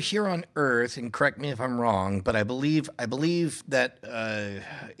 I know here on Earth, and correct me if I'm wrong, but I believe that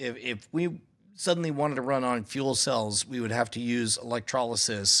if we suddenly wanted to run on fuel cells, we would have to use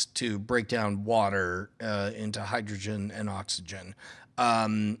electrolysis to break down water into hydrogen and oxygen.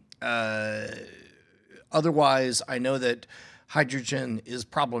 Um, uh, Otherwise, I know that hydrogen is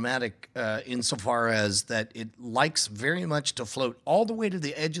problematic insofar as that it likes very much to float all the way to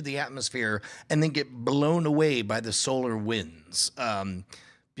the edge of the atmosphere and then get blown away by the solar winds.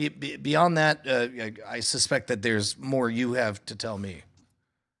 Beyond that, I suspect that there's more you have to tell me.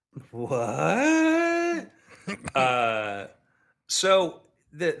 what? uh so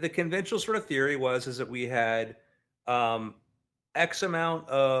the conventional sort of theory was is that we had um X amount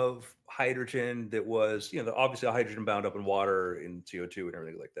of hydrogen that was, obviously hydrogen bound up in water and CO2 and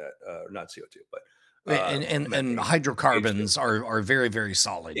everything like that. Not CO2, but And methane, H2O. hydrocarbons are very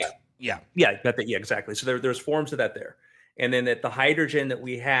solid. Yeah, Yeah. yeah, yeah, exactly. So there's forms of that there. And then that the hydrogen that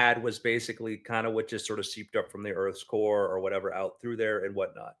we had was basically kind of what just sort of seeped up from the Earth's core or whatever out through there and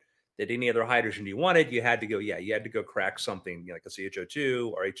whatnot. That any other hydrogen you wanted, you had to go crack something like a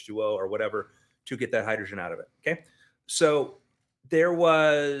CHO2 or H2O or whatever to get that hydrogen out of it. Okay. So there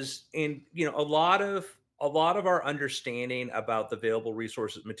was in a lot of our understanding about the available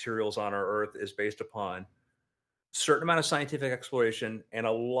resources materials on our earth is based upon certain amount of scientific exploration and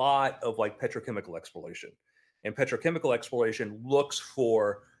a lot of like petrochemical exploration. And petrochemical exploration looks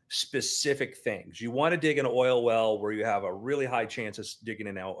for specific things. You want to dig an oil well where you have a really high chance of digging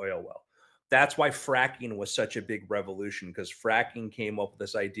an oil well. That's why fracking was such a big revolution, because fracking came up with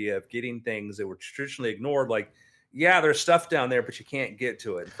this idea of getting things that were traditionally ignored, like, yeah, there's stuff down there, but you can't get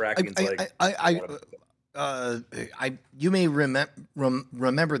to it. I Fracking's I like I I, one of them. You may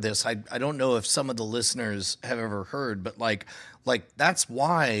remember this. I don't know if some of the listeners have ever heard, but that's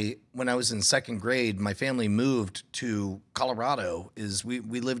why when I was in second grade, my family moved to Colorado. Is we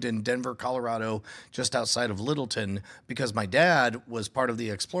lived in Denver, Colorado, just outside of Littleton, because my dad was part of the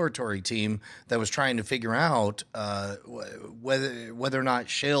exploratory team that was trying to figure out whether or not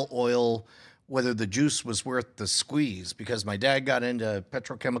shale oil, whether the juice was worth the squeeze, because my dad got into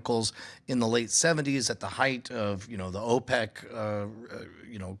petrochemicals in the late 70s at the height of, the OPEC,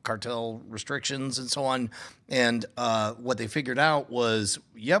 cartel restrictions and so on. And what they figured out was,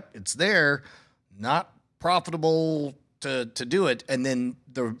 yep, it's there, not profitable to do it. And then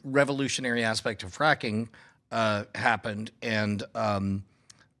the revolutionary aspect of fracking happened. And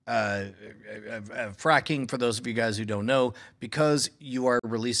fracking, for those of you guys who don't know, because you are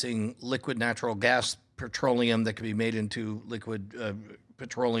releasing liquid natural gas petroleum that can be made into liquid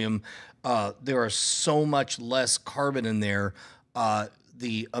petroleum, there are so much less carbon in there.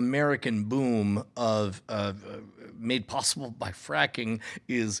 The American boom of made possible by fracking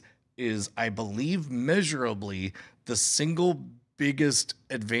is I believe measurably the single biggest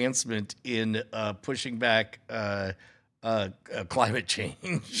advancement in pushing back climate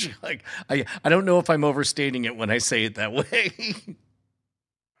change. I don't know if I'm overstating it when I say it that way.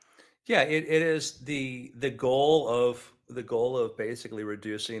 Yeah, it is the goal of basically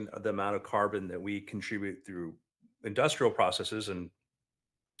reducing the amount of carbon that we contribute through industrial processes and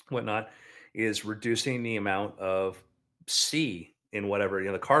whatnot is reducing the amount of C in whatever,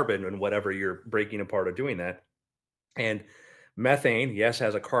 the carbon and whatever you're breaking apart or doing that. And methane, yes,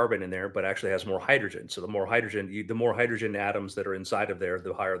 has a carbon in there, but actually has more hydrogen. So the more hydrogen atoms that are inside of there,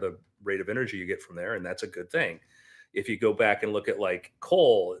 the higher the rate of energy you get from there, and that's a good thing. If you go back and look at like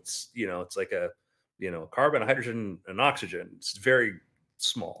coal, it's like a carbon, hydrogen, and oxygen. It's very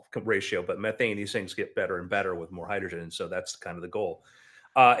small ratio, but methane, these things get better and better with more hydrogen, and so that's kind of the goal.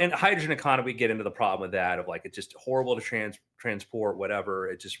 And hydrogen economy, get into the problem with that of like it's just horrible to transport, whatever.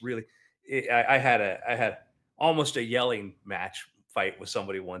 It just really, I had almost a yelling match fight with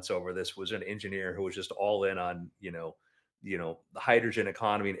somebody once over this. Was an engineer who was just all in on the hydrogen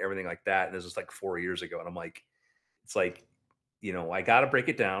economy and everything like that. And this was like 4 years ago, and I'm like, it's like, I got to break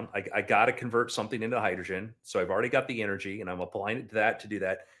it down. I got to convert something into hydrogen. So I've already got the energy and I'm applying it to that to do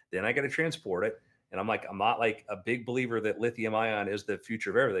that. Then I got to transport it. And I'm like, I'm not like a big believer that lithium ion is the future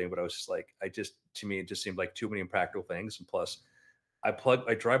of everything, but I was just like, to me, it just seemed like too many impractical things. And plus, I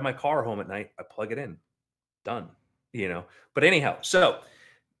drive my car home at night, I plug it in, done, But anyhow, so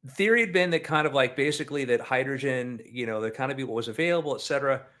theory had been that kind of like basically that hydrogen, that kind of be what was available, et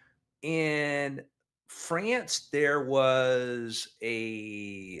cetera. In France, there was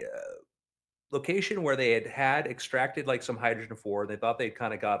a location where they had extracted like some hydrogen before. They thought they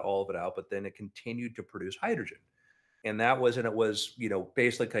kind of got all of it out, but then it continued to produce hydrogen. And it was,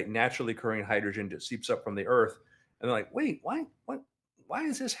 basically like naturally occurring hydrogen that seeps up from the earth. And they're like, wait, why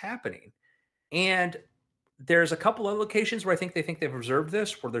is this happening? And there's a couple of locations where they think they've observed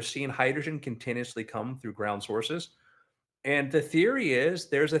this, where they're seeing hydrogen continuously come through ground sources. And the theory is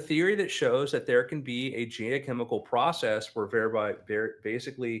there's a theory that shows that there can be a geochemical process where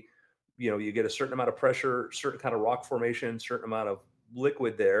basically, you get a certain amount of pressure, certain kind of rock formation, certain amount of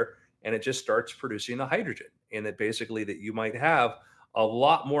liquid there, and it just starts producing the hydrogen. And that basically that you might have a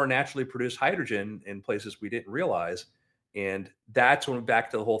lot more naturally produced hydrogen in places we didn't realize. And that's when back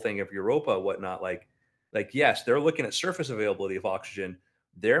to the whole thing of Europa, whatnot, like yes, they're looking at surface availability of oxygen.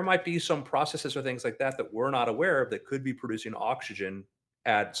 There might be some processes or things like that that we're not aware of that could be producing oxygen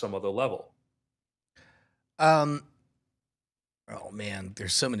at some other level. Um, oh man,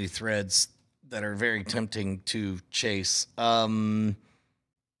 there's so many threads that are very tempting to chase. I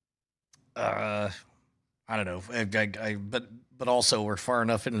don't know. But also we're far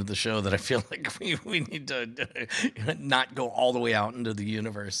enough into the show that I feel like we need to not go all the way out into the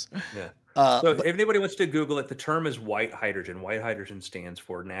universe. Yeah. So if anybody wants to Google it, the term is white hydrogen. White hydrogen stands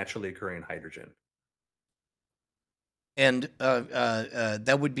for naturally occurring hydrogen. And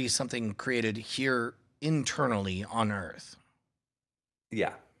that would be something created here internally on Earth.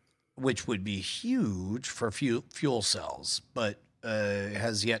 Yeah. Which would be huge for fuel cells, but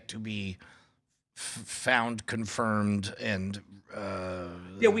has yet to be found, confirmed, and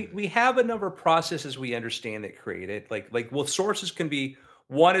yeah, we have a number of processes we understand that create it. Well, sources can be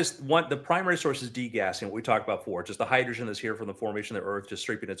the primary source is degassing, what we talked about before, just the hydrogen that's here from the formation of the Earth, just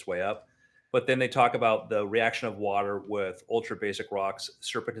scraping its way up. But then they talk about the reaction of water with ultra basic rocks,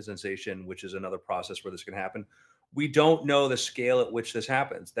 serpentization, which is another process where this can happen. We don't know the scale at which this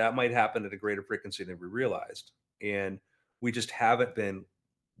happens. That might happen at a greater frequency than we realized. And we just haven't been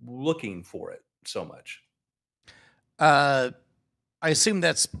looking for it. so much. I assume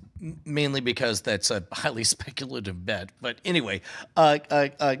that's mainly because that's a highly speculative bet. But anyway, Well,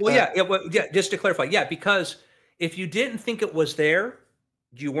 yeah. Just to clarify, yeah, because if you didn't think it was there,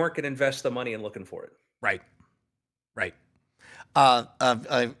 you weren't going to invest the money in looking for it. right, right. Uh, uh,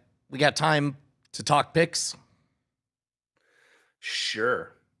 uh, we got time to talk picks.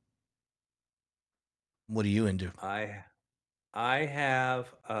 Sure. What are you into? I I have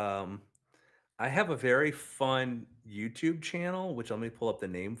I have a very fun YouTube channel, which let me pull up the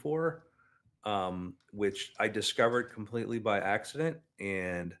name for, which I discovered completely by accident.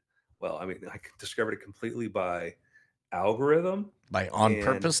 And well, I mean, I discovered it completely by algorithm. By on And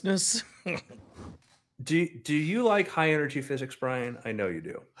purposeness? do you like high energy physics, Brian? I know you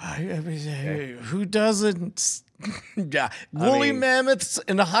do. I mean, Okay. who doesn't? Yeah, I woolly mean, mammoths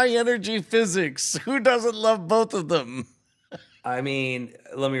and high energy physics. Who doesn't love both of them? I mean,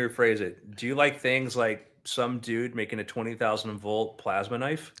 let me rephrase it. Do you like things like some dude making a 20,000 volt plasma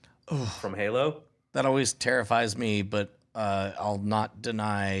knife Oh, from Halo? that always terrifies me, but I'll not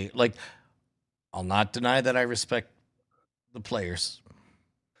deny. Like, I'll not deny that I respect the players.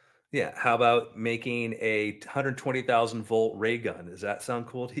 Yeah. How about making a 120,000 volt ray gun? Does that sound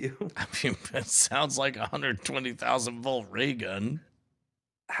cool to you? I mean, it sounds like a 120,000 volt ray gun.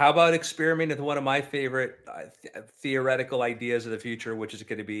 How about experimenting with one of my favorite theoretical ideas of the future, which is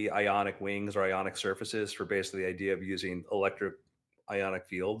going to be ionic wings or ionic surfaces for basically the idea of using electric ionic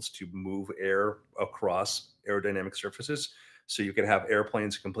fields to move air across aerodynamic surfaces. So you could have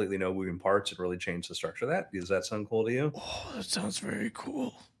airplanes completely no moving parts and really change the structure of that. Does that sound cool to you? Oh, that sounds very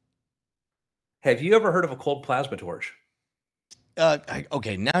cool. Have you ever heard of a cold plasma torch?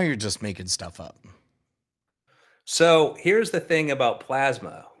 Okay, now you're just making stuff up. So here's the thing about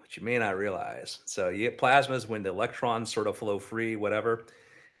plasma, which you may not realize. So you get plasmas when the electrons sort of flow free, whatever.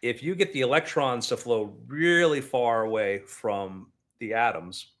 If you get the electrons to flow really far away from the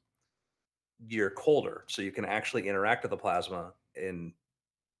atoms, you're colder. So you can actually interact with the plasma and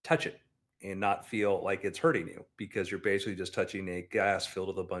touch it and not feel like it's hurting you because you're basically just touching a gas filled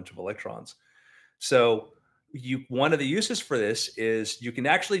with a bunch of electrons. So you one of the uses for this is you can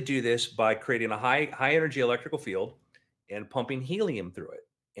actually do this by creating a high energy electrical field and pumping helium through it.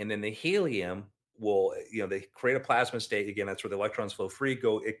 And then the helium will, they create a plasma state. Again, that's where the electrons flow free,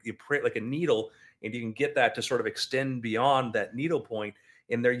 you create like a needle, and you can get that to sort of extend beyond that needle point.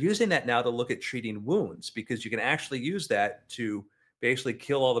 And they're using that now to look at treating wounds because you can actually use that to basically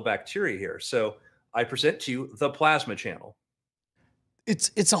kill all the bacteria here. So I present to you the plasma channel.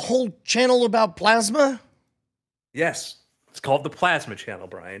 It's a whole channel about plasma. Yes, it's called the plasma channel,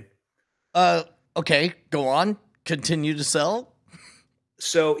 Brian. Okay, go on. Continue to sell.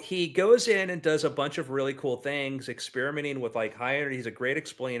 So he goes in and does a bunch of really cool things, experimenting with like high energy. He's a great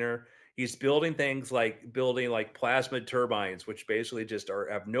explainer. He's building things like building like plasma turbines, which basically just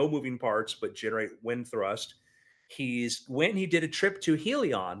have no moving parts but generate wind thrust. He's went and he did a trip to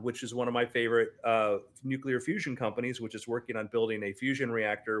Helion, which is one of my favorite nuclear fusion companies, which is working on building a fusion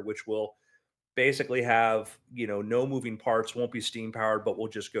reactor, which will basically have no moving parts, won't be steam powered, but will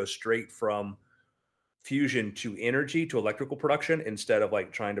just go straight from fusion to energy to electrical production instead of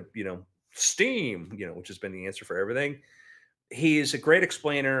like trying to steam, which has been the answer for everything. He's a great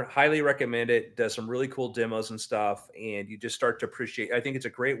explainer, highly recommend it, does some really cool demos and stuff, and you just start to appreciate. I think it's a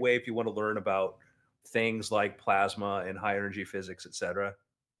great way if you want to learn about things like plasma and high energy physics, etc.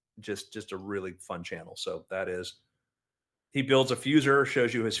 Just a really fun channel. So that is, he builds a fuser,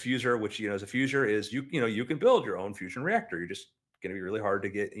 shows you his fuser, which as a fuser is you can build your own fusion reactor. You're just going to be really hard to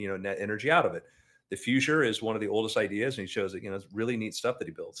get net energy out of it. The fuser is one of the oldest ideas, and he shows that it's really neat stuff that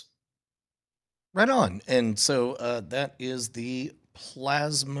he builds. Right on. And so that is the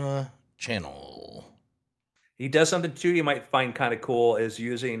plasma channel. He does something too you might find kind of cool is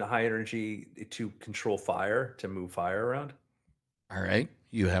using high energy to control fire, to move fire around. All right.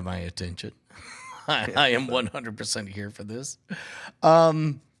 You have my attention. I am 100% here for this.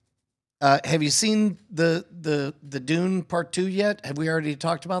 Have you seen the Dune Part 2 yet? Have we already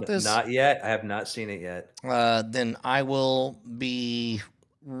talked about this? Not yet. I have not seen it yet. Then I will be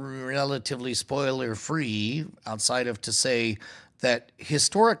relatively spoiler free outside of to say that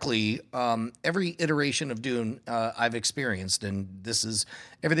historically, every iteration of Dune I've experienced, and this is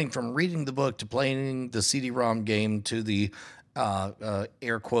everything from reading the book to playing the CD-ROM game to the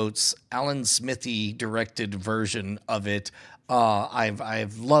air quotes Alan Smithy directed version of it.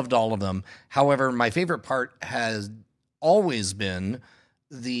 I've loved all of them. However, my favorite part has always been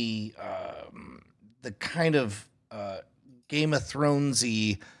the kind of Game of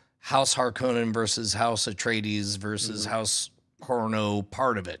Thronesy House Harkonnen versus House Atreides versus House Corno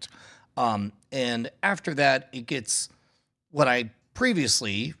part of it. And after that, it gets what I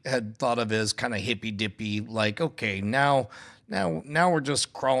previously had thought of as kind of hippy dippy. Like, okay, now we're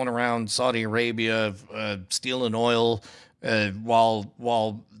just crawling around Saudi Arabia, stealing oil,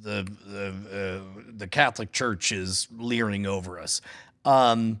 while the Catholic Church is leering over us.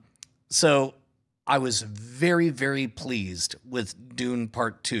 So I was very, very pleased with Dune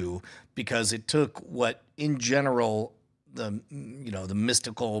Part Two because it took what, in general, the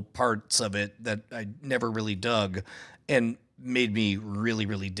mystical parts of it that I never really dug, and made me really,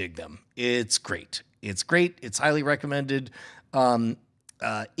 really dig them. It's great. It's great. It's highly recommended.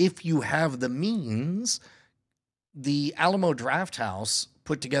 If you have the means, the Alamo Draft House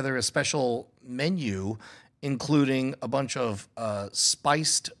put together a special menu, including a bunch of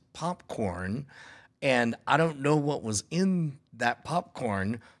spiced popcorn. And I don't know what was in that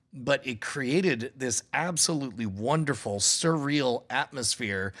popcorn, but it created this absolutely wonderful, surreal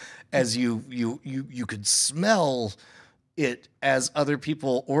atmosphere as you could smell it as other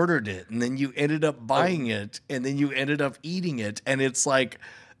people ordered it, and then you ended up buying it, and then you ended up eating it, and it's like,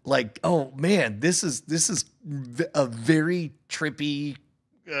 oh man, this is a very trippy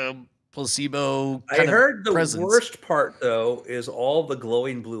placebo I kind heard of the presence. worst part though is all the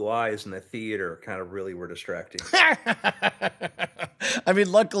glowing blue eyes in the theater kind of really were distracting. I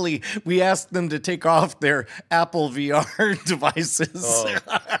mean, luckily we asked them to take off their Apple VR devices. Oh,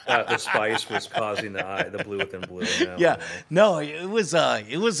 the spice was causing the blue within blue. No, Yeah, no. no, it was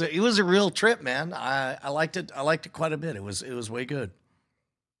a real trip, man. I liked it. I liked it quite a bit. It was way good.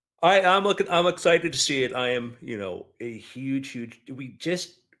 I'm excited to see it. I am, a huge. We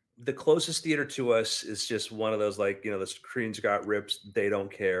just the closest theater to us is just one of those like the screens got ripped. They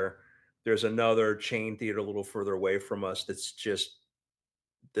don't care. There's another chain theater a little further away from us that's just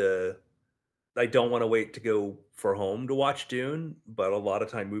the I don't want to wait to go for home to watch Dune, but a lot of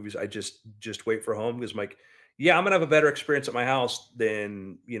time movies I just wait for home because I'm like, yeah, I'm gonna have a better experience at my house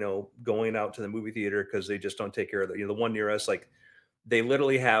than going out to the movie theater because they just don't take care of the the one near us. Like they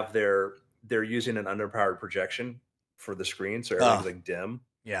literally have they're using an underpowered projection for the screen, so everything's Oh, like dim,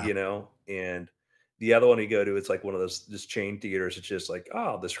 yeah. and the other one you go to, it's like one of those just chain theaters. It's just like,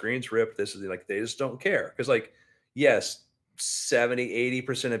 oh, the screen's ripped. This is like they just don't care because like yes,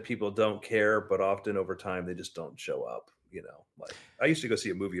 70-80% of people don't care, but often over time they just don't show up. Like I used to go see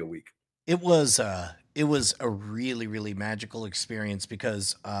a movie a week. It was a really, really magical experience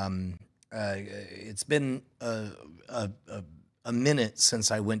because it's been a minute since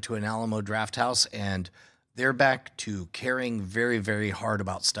I went to an Alamo Draft House, and they're back to caring very, very hard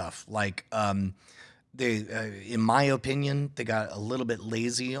about stuff. Like they, in my opinion, they got a little bit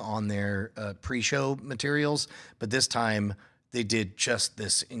lazy on their pre-show materials, but this time they did just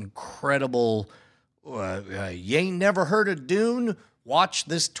this incredible. You ain't never heard of Dune? Watch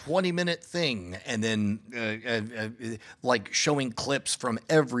this 20-minute thing, and then like showing clips from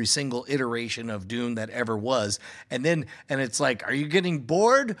every single iteration of Dune that ever was, and it's like, are you getting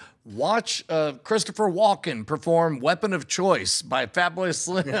bored? Watch Christopher Walken perform "Weapon of Choice" by Fatboy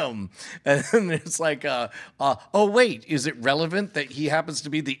Slim, and then it's like, oh wait, is it relevant that he happens to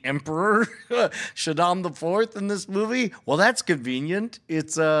be the Emperor Shaddam the Fourth in this movie? Well, that's convenient.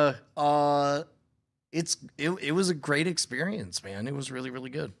 It was a great experience, man. It was really, really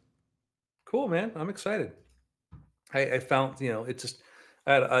good. Cool, man. I'm excited. I found, it's just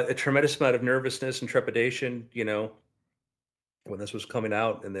I had a tremendous amount of nervousness and trepidation, when this was coming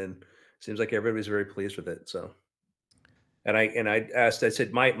out, and then seems like everybody's very pleased with it. So, and I asked, I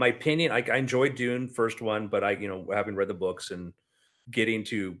said, my opinion, I enjoyed Dune first one, but having read the books and getting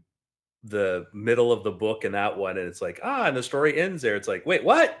to the middle of the book in that one, and it's like, and the story ends there. It's like, wait,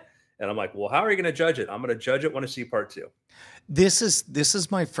 what? And I'm like, well, how are you going to judge it? I'm going to judge it when I see part two. This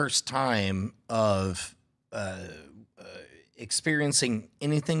is my first time of experiencing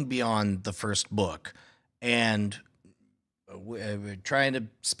anything beyond the first book, and we're trying to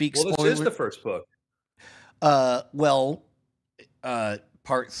speak Well, spoiler. this is the first book. Well,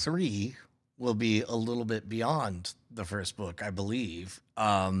 part three will be a little bit beyond the first book, I believe.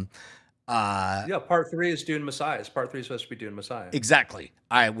 Yeah, part three is Dune Messiah. Part three is supposed to be Dune Messiah. Exactly.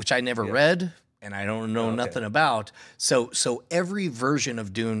 Which I never read and I don't know nothing about. So every version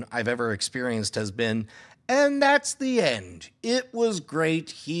of Dune I've ever experienced has been, and that's the end. It was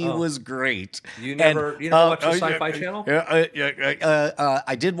great. He was great. You never watch the Sci-Fi Channel?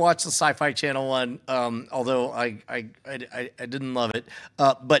 I did watch the Sci-Fi Channel one, although I didn't love it.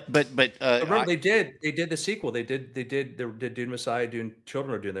 But remember, they did the sequel. They did Dune Messiah, Dune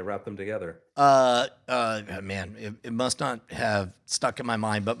Children of Dune. They wrapped them together. Man, it must not have stuck in my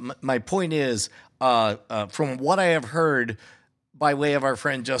mind. But my point is, from what I have heard, by way of our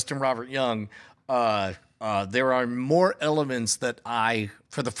friend Justin Robert Young, there are more elements that I,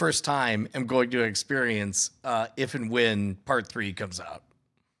 for the first time, am going to experience if and when Part 3 comes out.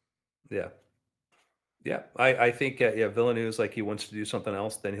 Yeah. Yeah. I think, yeah, Villeneuve's like he wants to do something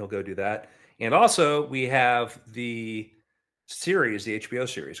else, then he'll go do that. And also, we have the series, the HBO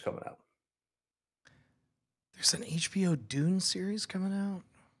series coming out. There's an HBO Dune series coming out?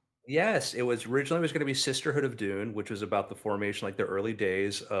 Yes, it was originally going to be Sisterhood of Dune, which was about the formation, like the early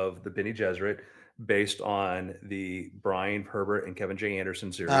days of the Bene Gesserit, based on the Brian Herbert and Kevin J.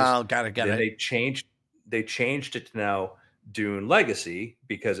 Anderson series. Oh, got it. Then they changed it to now Dune Legacy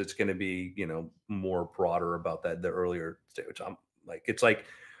because it's going to be, more broader about that, the earlier stage. I'm like, it's like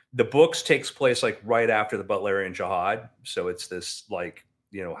the books takes place like right after the Butlerian Jihad. So it's this like,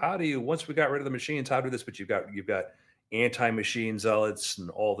 how do you, once we got rid of the machines, how do this? But you've got anti-machine zealots and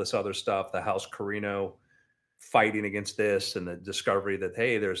all this other stuff, the House Carino fighting against this, and the discovery that,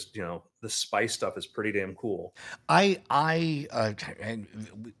 hey, there's, the spice stuff is pretty damn cool. And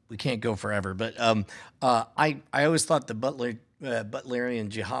we can't go forever, but I always thought the Butlerian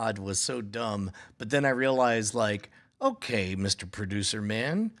Jihad was so dumb, but then I realized, like, okay, Mr. Producer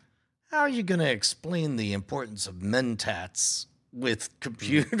Man, how are you going to explain the importance of mentats with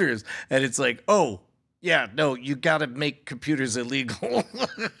computers? And it's like, oh, yeah, no, you got to make computers illegal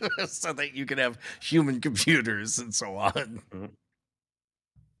so that you can have human computers and so on. Mm-hmm.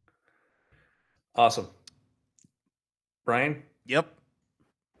 Awesome. Brian? Yep.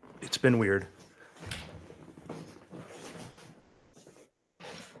 It's been weird.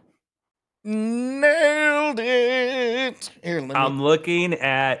 Nailed it. Here, I'm looking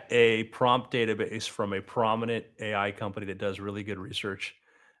at a prompt database from a prominent AI company that does really good research.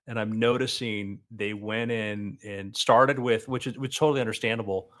 And I'm noticing they went in and started with, which is totally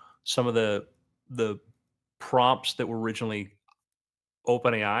understandable, some of the prompts that were originally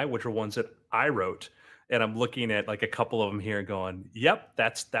OpenAI, which are ones that I wrote. And I'm looking at like a couple of them here and going, yep,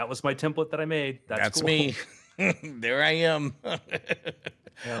 that was my template that I made. That's cool. Me. There I am.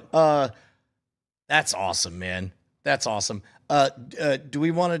 Yep. That's awesome, man. That's awesome. Do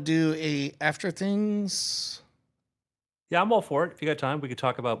we want to do a after things? Yeah, I'm all for it. If you got time, we could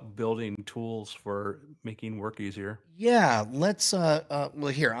talk about building tools for making work easier. Yeah, let's well,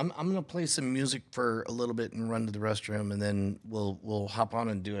 here, I'm going to play some music for a little bit and run to the restroom, and then we'll hop on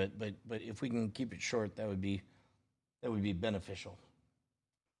and do it. But if we can keep it short, that would be beneficial.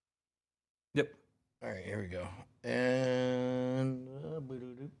 Yep. All right, here we go. And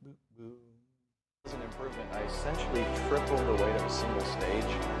as an improvement, I essentially tripled the weight of a single stage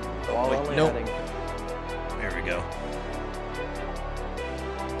while only nope. adding. There we go.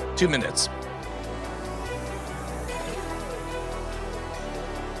 2 minutes.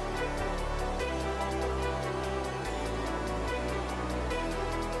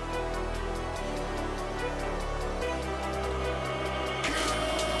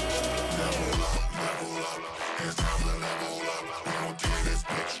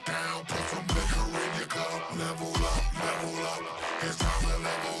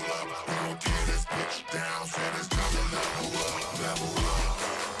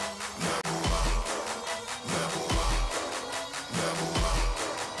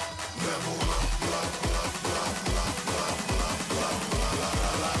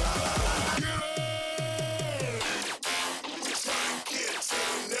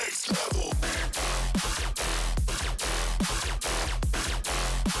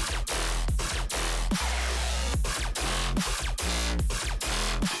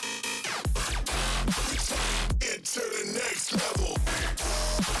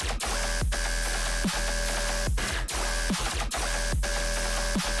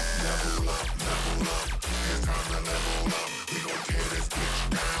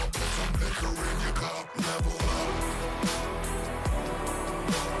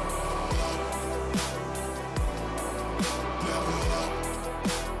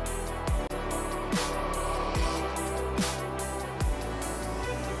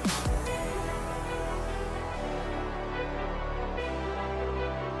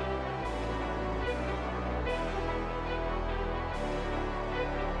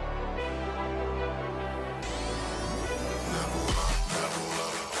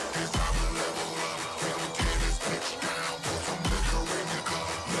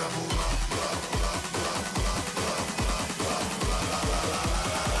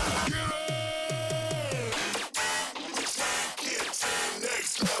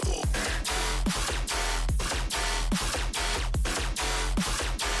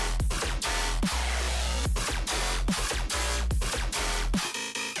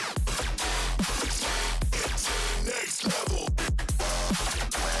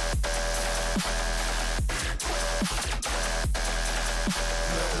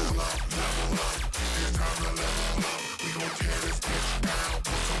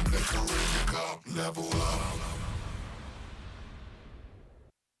 Oh,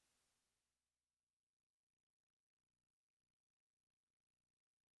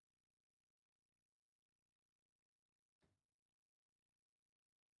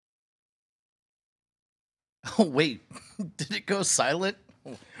 wait. Did it go silent?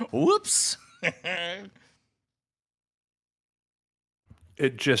 Whoops.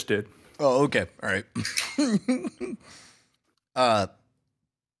 It just did. Oh, okay. All right. uh,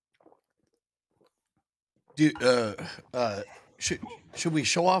 do, should we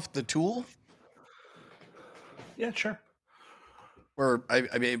show off the tool? Yeah, sure. Or,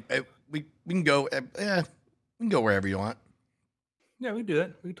 we can go, we can go wherever you want. Yeah, we can do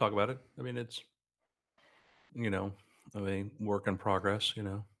that. We can talk about it. I mean, it's, work in progress,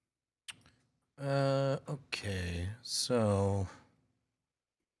 Okay. So,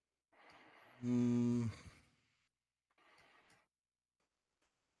 I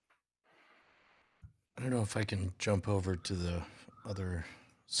don't know if I can jump over to the other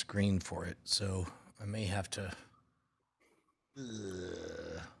screen for it, so I may have to.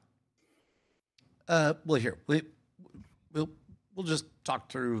 Well, here we'll just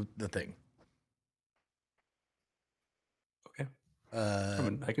talk through the thing. Okay.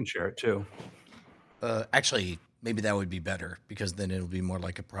 I can share it too. Actually, maybe that would be better because then it'll be more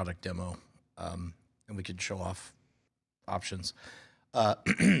like a product demo, and we could show off options.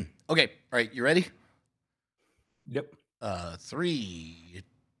 Okay, all right, you ready? Yep. 3,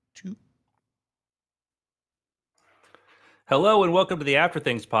 2. Hello and welcome to the After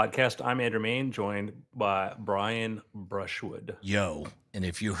Things podcast. I'm Andrew Main, joined by Brian Brushwood. Yo, and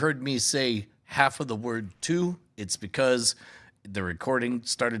if you heard me say half of the word "two," it's because the recording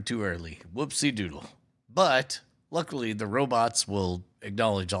started too early. Whoopsie doodle. But luckily, the robots will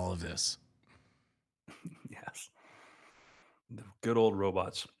acknowledge all of this. Yes. The good old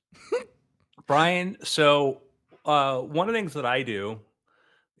robots. Brian, so one of the things that I do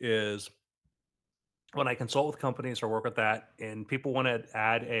is when I consult with companies or work with that and people want to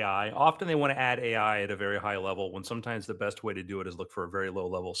add AI, often they want to add AI at a very high level when sometimes the best way to do it is look for a very low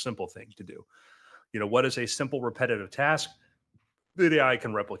level, simple thing to do. What is a simple repetitive task that AI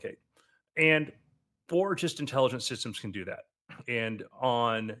can replicate? And or just intelligent systems can do that. And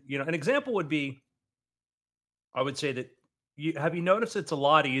on, an example would be, I would say that have you noticed it's a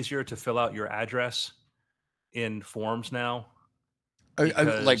lot easier to fill out your address in forms now?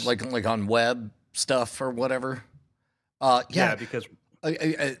 Like on web stuff or whatever. Yeah, because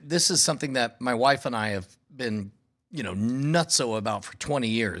this is something that my wife and I have been, nutso about for 20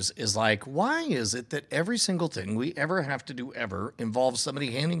 years. Is like, why is it that every single thing we ever have to do ever involves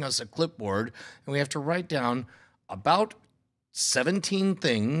somebody handing us a clipboard and we have to write down about 17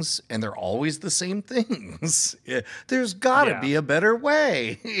 things and they're always the same things? There's got to be a better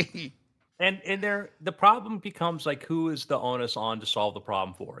way. And the problem becomes like, who is the onus on to solve the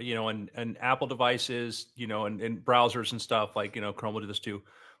problem for? And Apple devices, and browsers and stuff like, Chrome will do this too.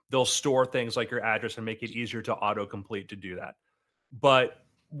 They'll store things like your address and make it easier to autocomplete to do that. But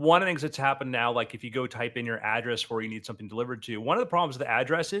one of the things that's happened now, like if you go type in your address where you need something delivered to, one of the problems with the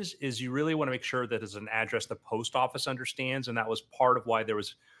addresses is you really want to make sure that it's an address the post office understands. And that was part of why there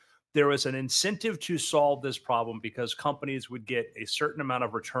was an incentive to solve this problem, because companies would get a certain amount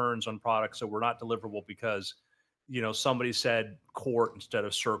of returns on products that were not deliverable because, somebody said court instead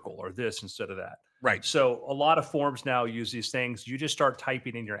of circle or this instead of that. Right. So a lot of forms now use these things. You just start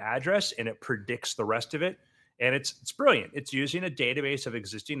typing in your address and it predicts the rest of it. And it's brilliant. It's using a database of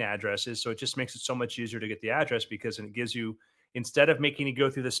existing addresses. So it just makes it so much easier to get the address, because it gives you, instead of making you go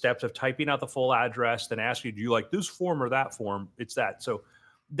through the steps of typing out the full address, then ask you, do you like this form or that form? It's that. So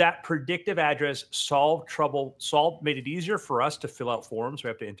that predictive address made it easier for us to fill out forms. We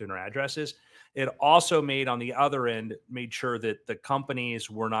have to enter in our addresses. It also made, on the other end, made sure that the companies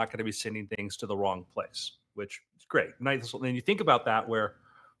were not going to be sending things to the wrong place, which is great. Nice. And you think about that, where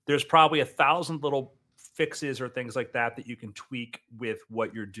there's probably 1,000 little fixes or things like that you can tweak with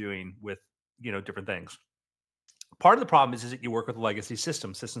what you're doing with, different things. Part of the problem is that you work with legacy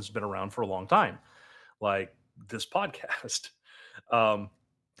systems. Systems have been around for a long time, like this podcast.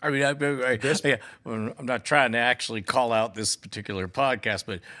 I'm not trying to actually call out this particular podcast,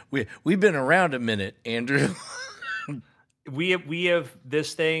 but we've been around a minute, Andrew. we have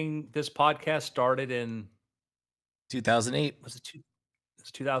this podcast started in 2008. Was it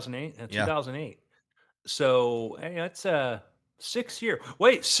 2008? Yeah. 2008. So that's 6 years.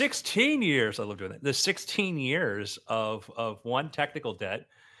 Wait, 16 years. I love doing that. The 16 years of one technical debt.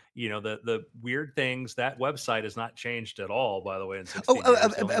 The weird things, that website has not changed at all, by the way. In 16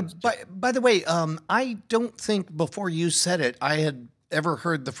 years. By the way, I don't think before you said it, I had ever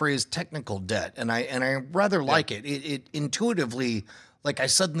heard the phrase technical debt, and I rather like it. It intuitively, like I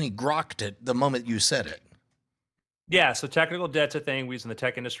suddenly grokked it the moment you said it. Yeah, so technical debt's a thing we use in the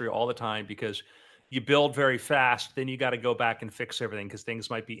tech industry all the time because you build very fast, then you got to go back and fix everything because things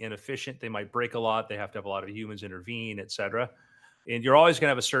might be inefficient, they might break a lot, they have to have a lot of humans intervene, et cetera. And you're always going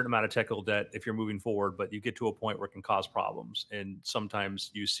to have a certain amount of technical debt if you're moving forward, but you get to a point where it can cause problems. And sometimes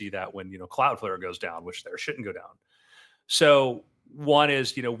you see that when, Cloudflare goes down, which there shouldn't go down. So one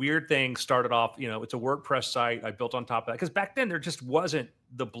is, weird things started off, it's a WordPress site I built on top of that. Because back then there just wasn't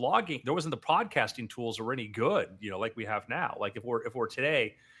the blogging, there wasn't the podcasting tools were any good, like we have now. Like if we're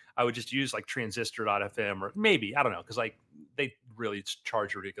today, I would just use like transistor.fm or maybe, I don't know, because like they really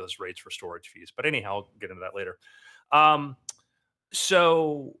charge ridiculous rates for storage fees. But anyhow, I'll get into that later.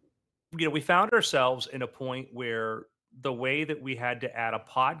 So, we found ourselves in a point where the way that we had to add a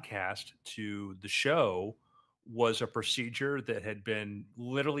podcast to the show was a procedure that had been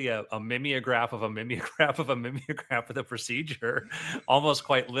literally a mimeograph of a mimeograph of a mimeograph of the procedure, almost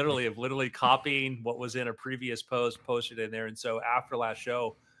quite literally of literally copying what was in a previous post, posted in there. And so after last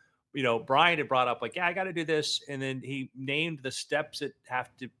show, Brian had brought up like, yeah, I got to do this. And then he named the steps that have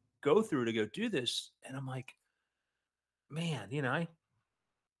to go through to go do this. And I'm like, man, I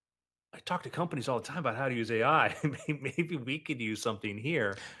talk to companies all the time about how to use AI. Maybe we could use something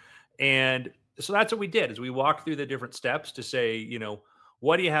here. And so that's what we did is we walked through the different steps to say,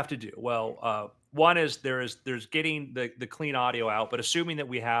 what do you have to do? Well, one is there's getting the clean audio out, but assuming that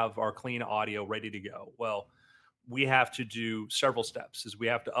we have our clean audio ready to go. Well, we have to do several steps is we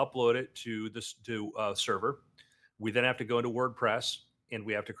have to upload it to this server. We then have to go into WordPress and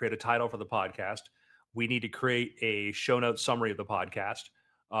we have to create a title for the podcast. We need to create a show notes summary of the podcast.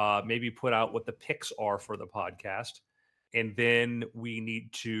 Maybe put out what the picks are for the podcast. And then we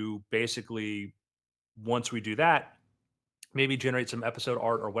need to basically, once we do that, maybe generate some episode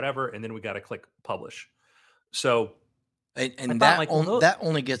art or whatever. And then we got to click publish. So, and that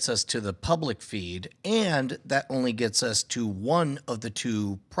only gets us to the public feed, and that only gets us to one of the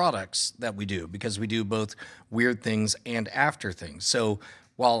two products that we do, because we do both Weird Things and After Things. So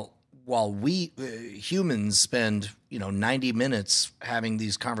while we humans spend 90 minutes having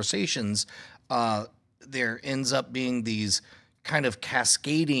these conversations, there ends up being these kind of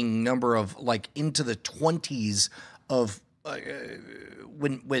cascading number of like into the 20s of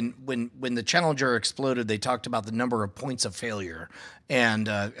when the Challenger exploded, they talked about the number of points of failure, and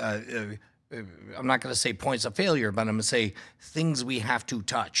I'm not going to say points of failure, but I'm going to say things we have to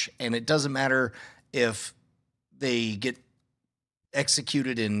touch, and it doesn't matter if they get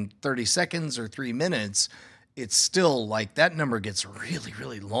executed in 30 seconds or 3 minutes. It's still like that number gets really,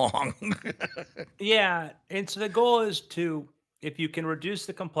 really long. Yeah. And so the goal is if you can reduce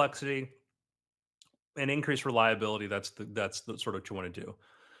the complexity and increase reliability, that's the sort of what you want to do.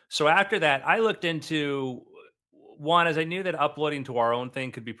 So after that, I looked into one, as I knew that uploading to our own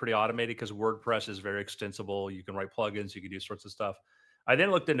thing could be pretty automated because WordPress is very extensible. You can write plugins, you can do sorts of stuff. I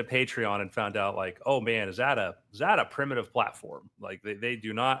then looked into Patreon and found out like, oh man, is that a primitive platform? Like they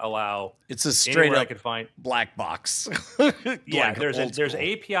do not allow. It's a straight up I could find black box. Yeah, like there's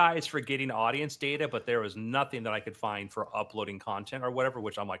APIs for getting audience data, but there was nothing that I could find for uploading content or whatever.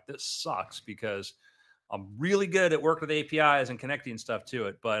 Which I'm like, this sucks because I'm really good at working with APIs and connecting stuff to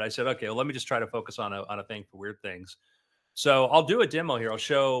it. But I said, okay, well, let me just try to focus on a thing for Weird Things. So I'll do a demo here. I'll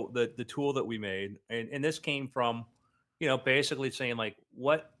show the tool that we made, and this came from, basically saying like,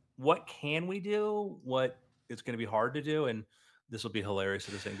 what can we do? What it's going to be hard to do, and this will be hilarious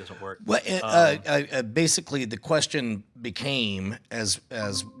if this thing doesn't work. Well, basically, the question became, as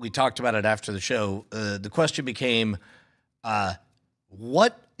we talked about it after the show, the question became,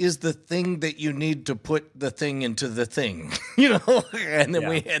 what is the thing that you need to put the thing into the thing? And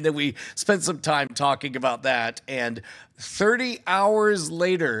then we spent some time talking about that. And 30 hours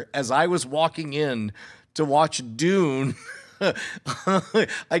later, as I was walking in to watch Dune,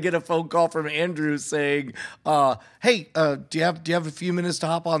 I get a phone call from Andrew saying, hey, do you have a few minutes to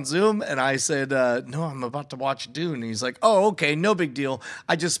hop on Zoom? And I said, no, I'm about to watch Dune. And he's like, oh, okay, no big deal.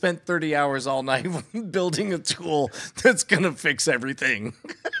 I just spent 30 hours all night building a tool that's going to fix everything.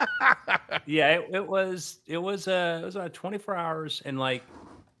 Yeah, it was 24 hours, and like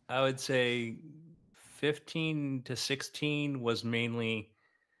I would say 15 to 16 was mainly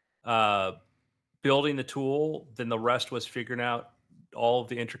building the tool. Then the rest was figuring out all of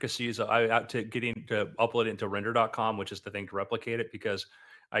the intricacies. To upload it into render.com, which is the thing to replicate it, because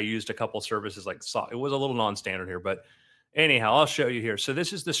I used a couple services it was a little non-standard here, but anyhow, I'll show you here. So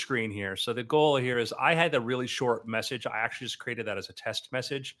this is the screen here. So the goal here is I had a really short message. I actually just created that as a test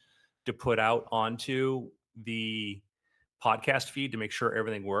message to put out onto the podcast feed to make sure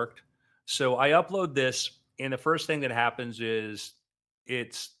everything worked. So I upload this, and the first thing that happens is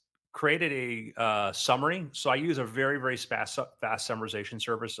it's created a summary. So I use a very, very fast summarization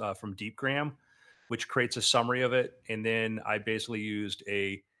service from DeepGram, which creates a summary of it. And then I basically used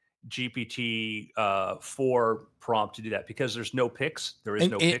a GPT 4 prompt to do that because there's no pics. There is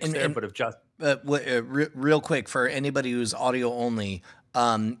no pics there, but if just real quick for anybody who's audio only,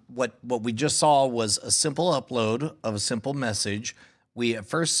 what we just saw was a simple upload of a simple message. We at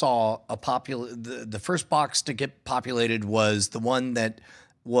first saw the first box to get populated was the one that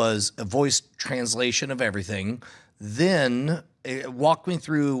was a voice translation of everything. Then walk me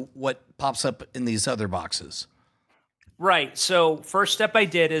through what pops up in these other boxes. Right. So first step I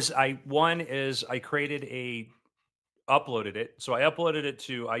did is I uploaded it. So I uploaded it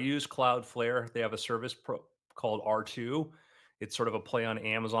I use Cloudflare. They have a service called R2. It's sort of a play on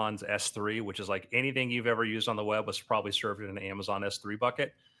Amazon's S3, which is like anything you've ever used on the web was probably served in an Amazon S3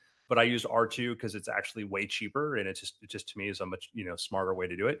 bucket. But I use R2 because it's actually way cheaper, and it just to me is a much smarter way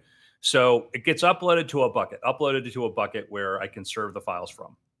to do it. So it gets uploaded to a bucket where I can serve the files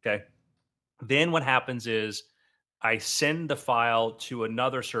from. Okay. Then what happens is I send the file to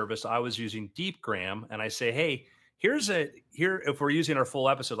another service. I was using DeepGram, and I say, hey, if we're using our full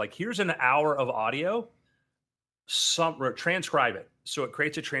episode, like here's an hour of audio, transcribe it. So it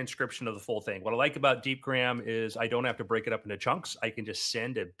creates a transcription of the full thing. What I like about DeepGram is I don't have to break it up into chunks. I can just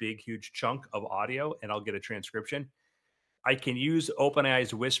send a big, huge chunk of audio and I'll get a transcription. I can use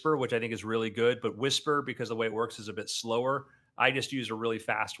OpenAI's Whisper, which I think is really good, but Whisper, because the way it works is a bit slower. I just use a really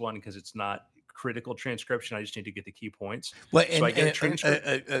fast one because it's not critical transcription. I just need to get the key points. Well, so I get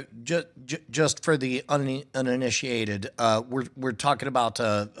a just for the uninitiated, we're talking about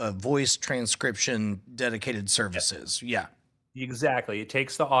a voice transcription dedicated services. Yeah, exactly. It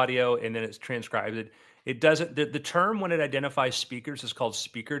takes the audio and then it's transcribed. It doesn't. The term when it identifies speakers is called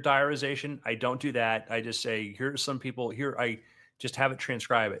speaker diarization. I don't do that. I just say here's some people here. I just have it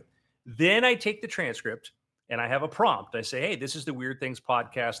transcribe it. Then I take the transcript. And I have a prompt. I say, hey, this is the Weird Things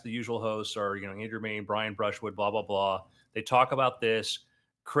podcast. The usual hosts are, Andrew Mayne, Brian Brushwood, blah, blah, blah. They talk about this,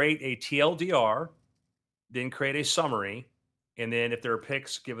 create a TLDR, then create a summary. And then if there are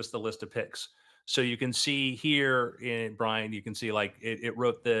picks, give us the list of picks. So you can see here in Brian, you can see like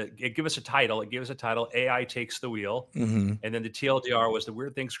it gave us a title. It gave us a title, AI Takes the Wheel. Mm-hmm. And then the TLDR was the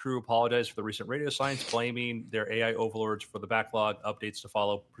Weird Things crew apologized for the recent radio silence, blaming their AI overlords for the backlog updates to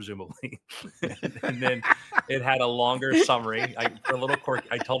follow, presumably. And then it had a longer summary. I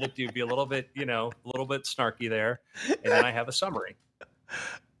told it to be a little bit, a little bit snarky there. And then I have a summary.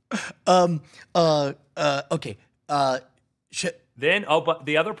 Okay. But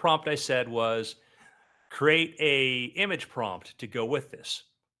the other prompt I said was create a image prompt to go with this.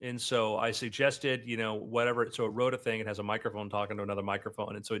 And so I suggested, whatever. So it wrote a thing. It has a microphone talking to another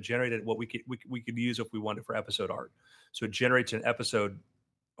microphone. And so it generated what we could use if we wanted for episode art. So it generates an episode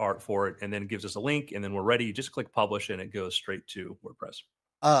art for it and then gives us a link. And then we're ready. You just click publish and it goes straight to WordPress.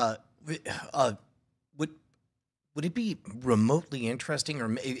 Would it be remotely interesting,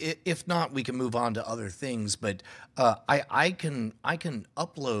 or if not, we can move on to other things? But I can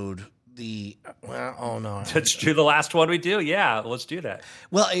upload the Let's do the last one we do. Yeah, let's do that.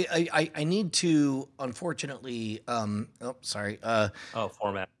 Well, I need to, unfortunately.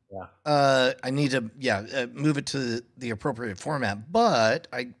 Format. Yeah. I need to move it to the appropriate format, but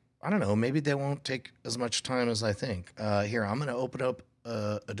I don't know. Maybe they won't take as much time as I think. Here, I'm going to open up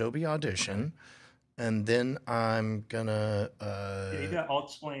Adobe Audition. And then I'm gonna. I'll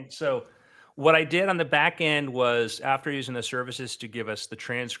explain. So, what I did on the back end was after using the services to give us the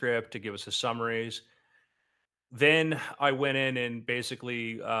transcript, to give us the summaries, then I went in and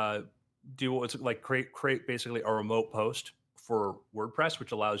basically do what's like create basically a remote post for WordPress,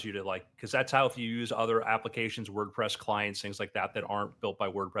 which allows you to because that's how if you use other applications, WordPress clients, things like that aren't built by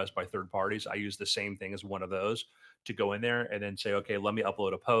WordPress by third parties. I use the same thing as one of those to go in there and then say, okay, let me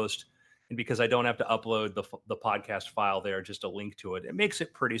upload a post. And because I don't have to upload the podcast file there, just a link to it, it makes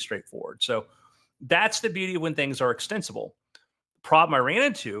it pretty straightforward. So that's the beauty of when things are extensible. The problem I ran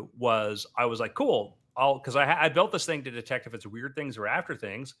into was I was like, cool, because I built this thing to detect if it's weird things or after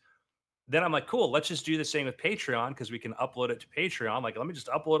things. Then I'm like, cool, let's just do the same with Patreon because we can upload it to Patreon. Like, let me just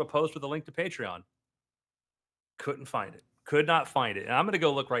upload a post with a link to Patreon. Couldn't find it. Could not find it. And I'm going to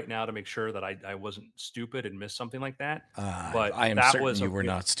go look right now to make sure that I wasn't stupid and missed something like that. But I am certain you were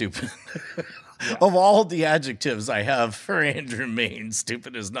not stupid. Yeah. Of all the adjectives I have for Andrew Mayne,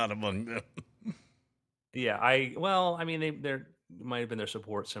 stupid is not among them. Yeah, they might have been their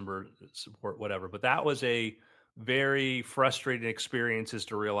support, whatever. But that was a very frustrating experience, is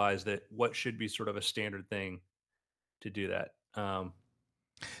to realize that what should be sort of a standard thing to do that.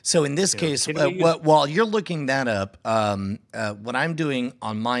 So in this case, while you're looking that up, what I'm doing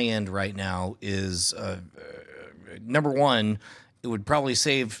on my end right now is, number one, it would probably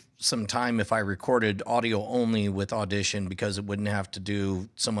save some time if I recorded audio only with Audition, because it wouldn't have to do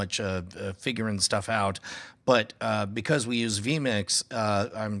so much figuring stuff out. But because we use vMix,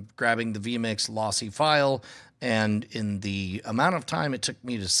 I'm grabbing the vMix lossy file, and in the amount of time it took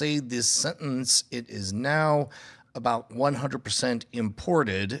me to say this sentence, it is now about 100%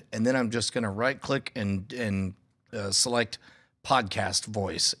 imported. And then I'm just going to right click and select podcast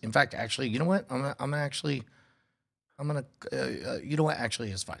voice. In fact, actually, you know what? You know what? Actually,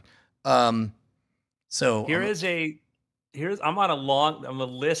 it's fine. So I'm on a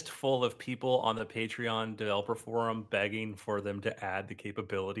list full of people on the Patreon developer forum begging for them to add the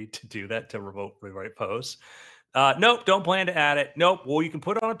capability to do that, to remotely write posts. Nope, don't plan to add it. Nope. Well, you can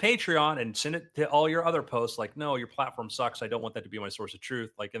put it on a Patreon and send it to all your other posts. Like, no, your platform sucks. I don't want that to be my source of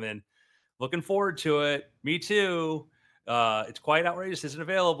truth. Like, and then looking forward to it. Me too. It's quite outrageous. Isn't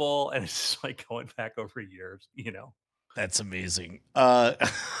available. And it's just like going back over years, you know. That's amazing.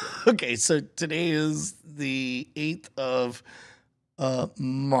 Okay, so today is the 8th of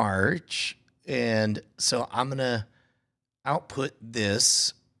March, and so I'm gonna output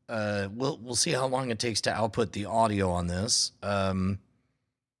this. We'll see how long it takes to output the audio on this.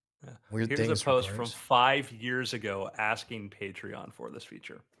 Here's a post from 5 years ago asking Patreon for this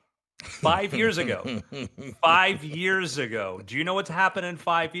feature. 5 years ago. 5 years ago. Do you know what's happened in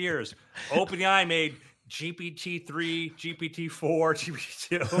 5 years? OpenAI made GPT-3, GPT-4,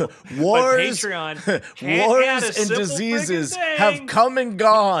 GPT-2. Wars, Patreon wars and diseases have come and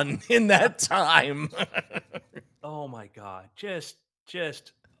gone in that time. Oh my God. Just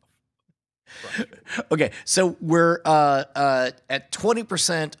okay, so we're at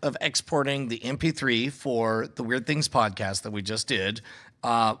 20% of exporting the MP3 for the Weird Things podcast that we just did.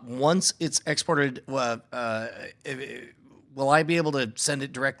 Once it's exported, will I be able to send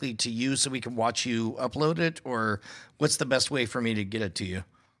it directly to you so we can watch you upload it, or what's the best way for me to get it to you?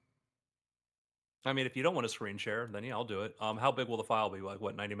 I mean, if you don't want to screen share, then yeah, I'll do it. How big will the file be? Like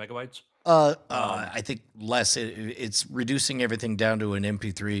what, 90 megabytes? I think less. It's reducing everything down to an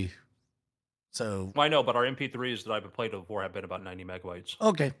MP3. So I know, but our MP3s that I've played before have been about 90 megabytes.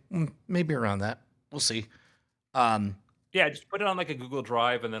 Okay, maybe around that. We'll see. Yeah, just put it on like a Google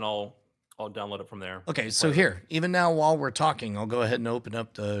Drive, and then I'll download it from there. Okay, so here, even now while we're talking, I'll go ahead and open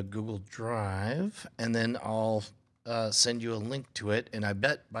up the Google Drive, and then I'll send you a link to it. And I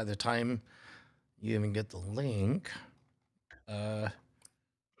bet by the time you even get the link,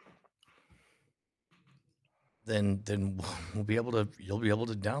 then you'll be able to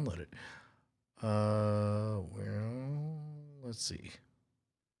download it. Well, let's see.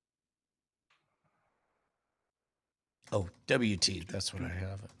 Oh, WT, that's what I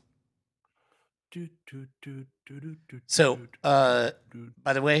have. So,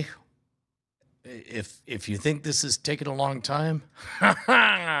 by the way, if you think this is taking a long time,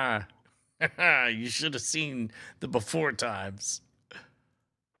 you should have seen the before times.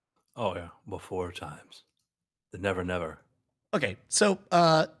 Oh yeah, before times. The never. Okay, so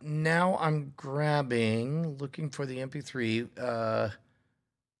now I'm looking for the MP3.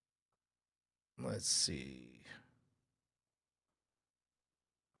 Let's see.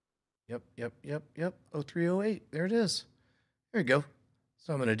 Yep. 0308. There it is. There you go.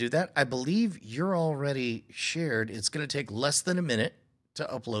 So I'm going to do that. I believe you're already shared. It's going to take less than a minute to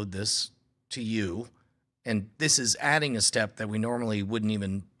upload this to you. And this is adding a step that we normally wouldn't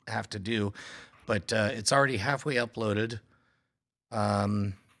even have to do. But it's already halfway uploaded. I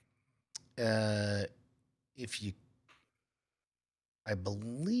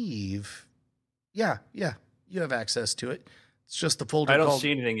believe, yeah, you have access to it. It's just the folder. I don't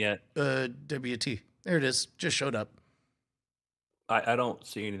see anything yet. WT. There it is. Just showed up. I don't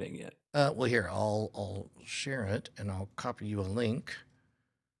see anything yet. Well, here, I'll share it and I'll copy you a link.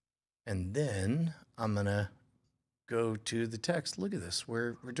 And then I'm going to go to the text. Look at this.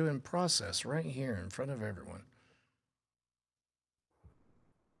 We're doing process right here in front of everyone.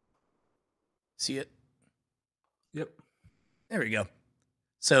 See it? Yep. There we go.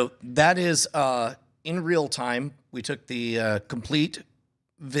 So that is in real time. We took the complete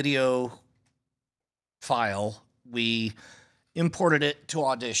video file. We imported it to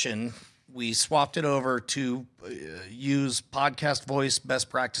Audition. We swapped it over to use Podcast Voice best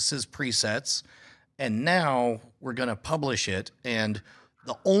practices presets. And now we're going to publish it. And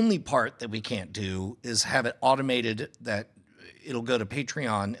the only part that we can't do is have it automated that it'll go to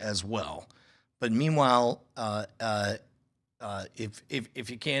Patreon as well. But meanwhile, if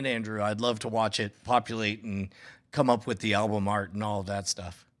you can, Andrew, I'd love to watch it populate and come up with the album art and all of that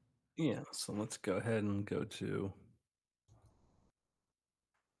stuff. Yeah, so let's go ahead and go to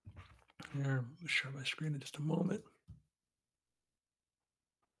here. I'll share my screen in just a moment.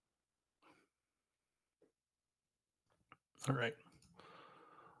 All right.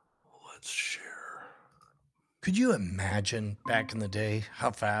 Let's share. Could you imagine back in the day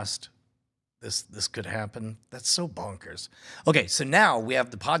how fast this could happen? That's so bonkers. Okay, so now we have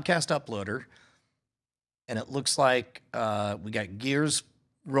the podcast uploader, and it looks like we got gears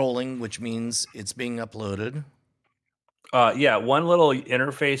rolling, which means it's being uploaded. Yeah, one little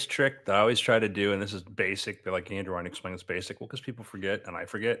interface trick that I always try to do, and this is basic, but like Andrew Ryan explained, it's basic, well, because people forget, and I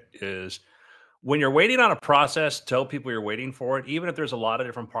forget, is when you're waiting on a process, tell people you're waiting for it, even if there's a lot of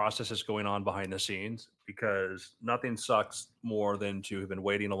different processes going on behind the scenes, because nothing sucks more than to have been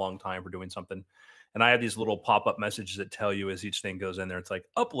waiting a long time for doing something. And I have these little pop-up messages that tell you as each thing goes in there, it's like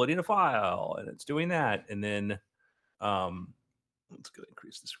uploading a file, and it's doing that. And then let's go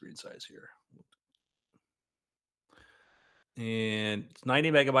increase the screen size here. And it's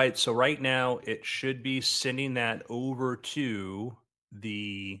 90 megabytes. So right now it should be sending that over to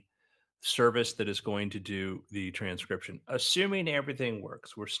the service that is going to do the transcription, assuming everything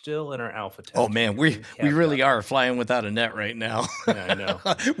works. We're still in our alpha test. Oh man, we really are flying without a net right now. Yeah, I know.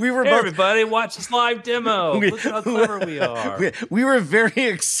 We were Hey, both, everybody, watch this live demo. Look how clever we are. we were very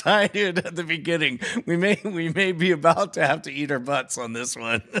excited at the beginning. We may be about to have to eat our butts on this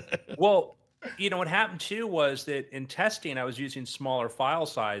one. Well, you know, what happened too was that in testing, I was using smaller file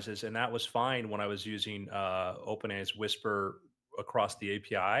sizes, and that was fine when I was using OpenAI's Whisper across the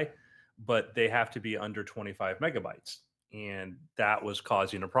API, but they have to be under 25 megabytes. And that was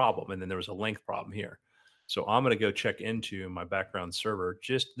causing a problem. And then there was a length problem here. So I'm going to go check into my background server.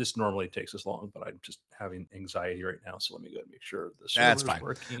 This normally takes this long, but I'm just having anxiety right now. So let me go and make sure the server That's is fine.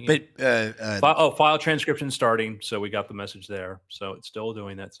 working. But File transcription starting. So we got the message there. So it's still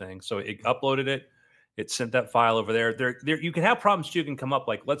doing that thing. So it uploaded it. It sent that file over there. There, you can have problems too. You can come up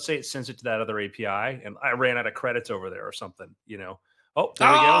like, let's say it sends it to that other API, and I ran out of credits over there or something. You know. Oh,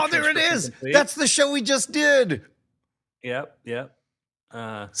 there we go. oh, there it is. Complete. That's the show we just did. Yep.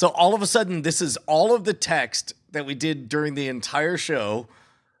 So all of a sudden, this is all of the text that we did during the entire show.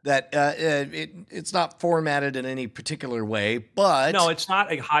 That it's not formatted in any particular way, but no, it's not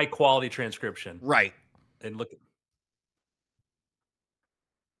a high quality transcription. Right. And look.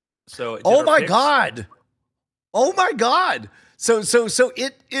 So. Oh my god. Oh my god. So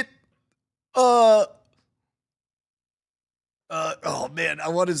it. Oh man, I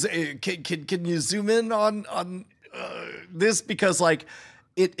want to say, can you zoom in on this, because like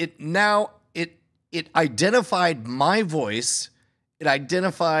it identified my voice, it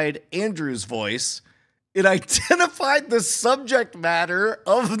identified Andrew's voice, it identified the subject matter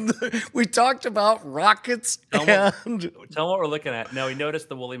of we talked about rockets Tell them what we're looking at. Now we noticed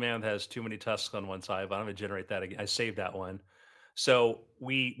the woolly mammoth has too many tusks on one side, but I'm gonna generate that again. I saved that one. So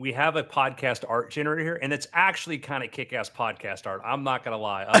we have a podcast art generator here, and it's actually kind of kick-ass podcast art. I'm not gonna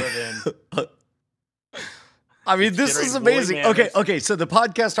lie. Other than, I mean, this is amazing. Okay. So the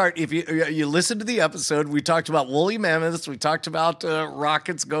podcast art. If you listen to the episode, we talked about woolly mammoths. We talked about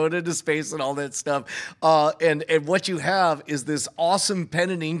rockets going into space and all that stuff. And what you have is this awesome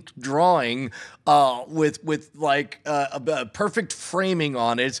pen and ink drawing with like a perfect framing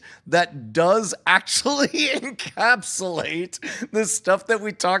on it that does actually encapsulate the stuff that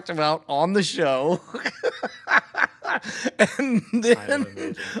we talked about on the show. And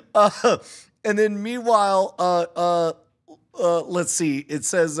then. And then meanwhile, let's see. It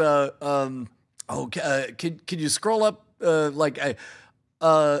says, can you scroll up? What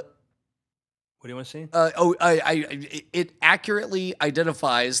do you want to see? It accurately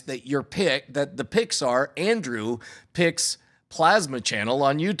identifies that that the picks are Andrew picks Plasma Channel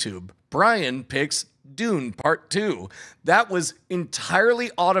on YouTube. Brian picks Dune Part 2. That was entirely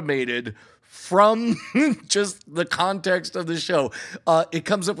automated from just the context of the show. It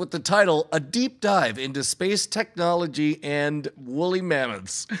comes up with the title, A Deep Dive into Space Technology and Woolly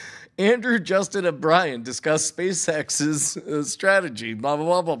Mammoths. Andrew, Justin, and Brian discuss SpaceX's strategy, blah,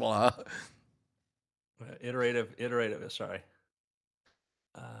 blah, blah, blah, blah. Iterative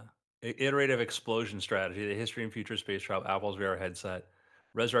explosion strategy, the history and future of space travel, Apple's VR headset,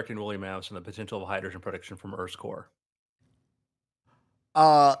 resurrecting woolly mammoths, and the potential of hydrogen production from Earth's core.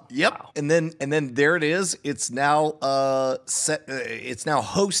 Yep. Wow. And then there it is. It's now it's now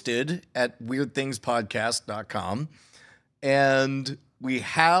hosted at weirdthingspodcast.com. And we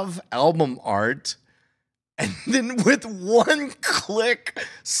have album art. And then with one click,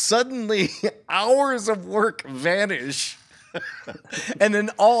 suddenly hours of work vanish. And then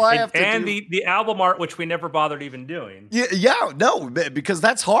all I have to and do, the album art, which we never bothered even doing. yeah, no, because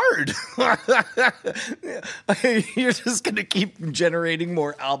that's hard. You're just gonna keep generating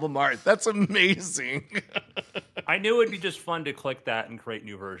more album art. That's amazing. I knew it'd be just fun to click that and create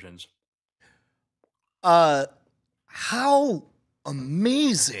new versions. How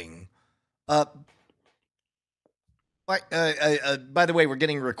amazing. By the way, we're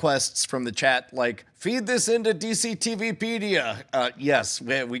getting requests from the chat like, feed this into DC TVpedia. Yes,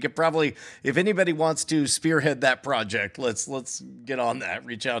 we could probably, if anybody wants to spearhead that project, let's get on that.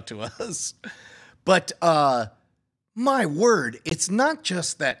 Reach out to us. But my word, it's not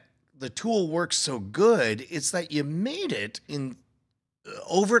just that the tool works so good; it's that you made it in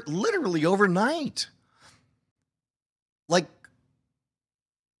literally overnight. Like,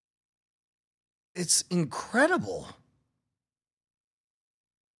 it's incredible.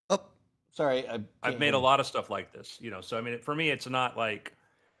 Oh, sorry. I've made a lot of stuff like this, so I mean, for me, it's not like,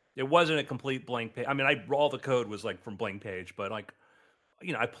 it wasn't a complete blank page. I mean, all the code was like from blank page, but like,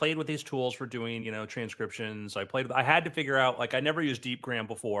 I played with these tools for doing, transcriptions. I had to figure out, like, I never used DeepGram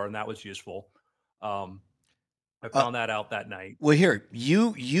before, and that was useful. I found that out that night. Well, here,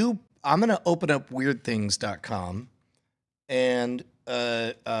 I'm going to open up weirdthings.com and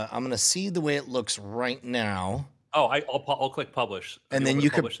I'm going to see the way it looks right now. Oh, I'll click publish, and then you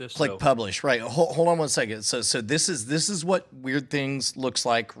can click publish. Right. Hold on one second. So this is what Weird Things looks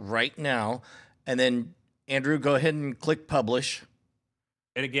like right now. And then Andrew, go ahead and click publish.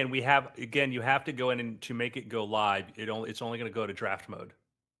 And again, you have to go in, and to make it go live, it's only going to go to draft mode.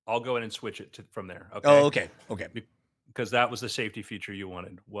 I'll go in and switch it from there. Okay. Oh, okay. Okay. Because that was the safety feature you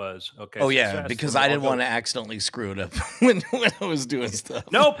wanted. Okay. Oh yeah, because I didn't want to accidentally screw it up when I was doing stuff.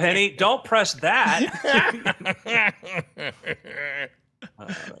 No, Penny, don't press that.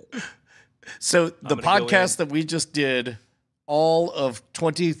 So the podcast that we just did all of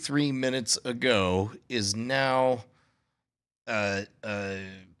 23 minutes ago is now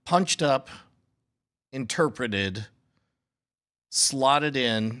punched up, interpreted, slotted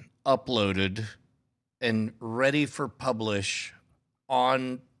in, uploaded, and ready for publish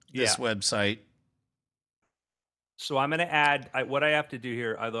on this website. So I'm going to add what I have to do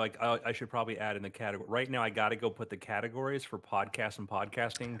here. I should probably add in the category. Right now, I got to go put the categories for podcast and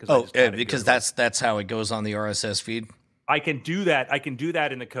podcasting. Because that's how it goes on the RSS feed. I can do that. I can do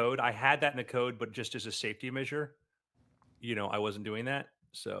that in the code. I had that in the code, but just as a safety measure, I wasn't doing that.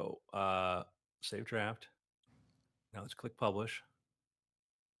 So save draft. Now let's click publish.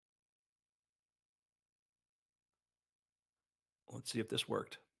 Let's see if this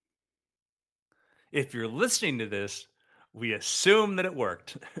worked. If you're listening to this, we assume that it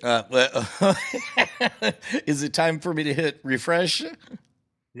worked. Is it time for me to hit refresh?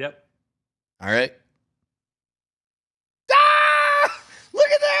 Yep. All right. Ah! Look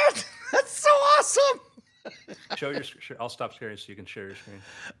at that! That's so awesome! Show your. I'll stop sharing so you can share your screen.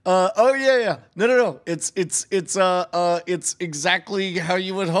 Oh yeah. No. It's exactly how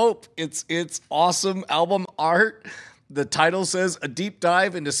you would hope. It's awesome album art. The title says A Deep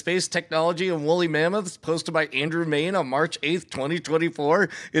Dive into Space Technology and Woolly Mammoths, posted by Andrew Main on March 8th, 2024.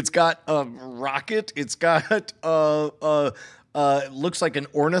 It's got a rocket. It's got looks like an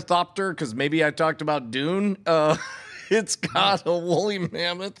ornithopter, because maybe I talked about Dune. It's got a woolly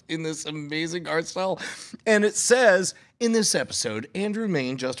mammoth in this amazing art style. And it says, in this episode, Andrew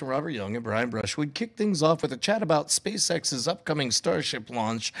Main, Justin Robert Young, and Brian Brushwood kick things off with a chat about SpaceX's upcoming Starship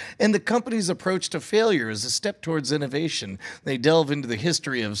launch and the company's approach to failure as a step towards innovation. They delve into the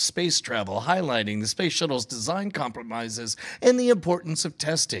history of space travel, highlighting the space shuttle's design compromises and the importance of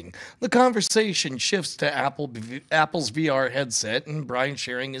testing. The conversation shifts to Apple's VR headset, and Brian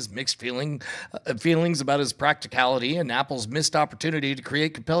sharing his mixed feelings about his practicality and Apple's missed opportunity to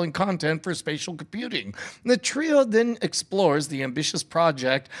create compelling content for spatial computing. The trio then explores the ambitious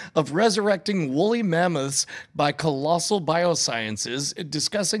project of resurrecting woolly mammoths by Colossal Biosciences,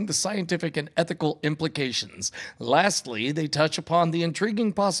 discussing the scientific and ethical implications. Lastly, they touch upon the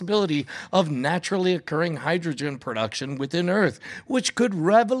intriguing possibility of naturally occurring hydrogen production within Earth, which could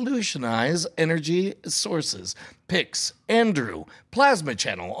revolutionize energy sources. Picks: Andrew, Plasma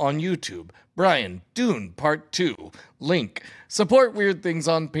Channel on YouTube. Brian, Dune Part 2. Link. Support Weird Things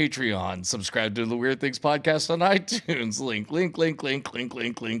on Patreon. Subscribe to the Weird Things podcast on iTunes. Link.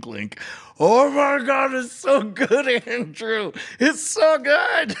 Oh my God, it's so good, Andrew. It's so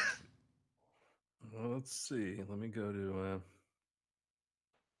good. Well, let's see. Let me go to...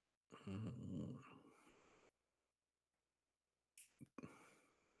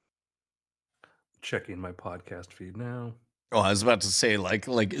 checking my podcast feed now. Oh, I was about to say, like,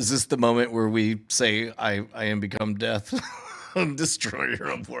 is this the moment where we say, I am become death, destroyer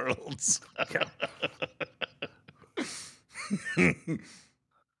of worlds?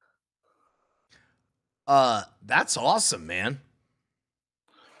 That's awesome, man.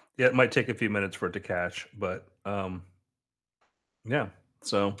 Yeah, it might take a few minutes for it to catch, but yeah.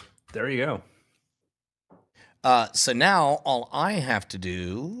 So there you go. So now all I have to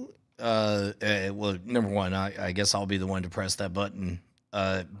do, well, number one, I guess I'll be the one to press that button.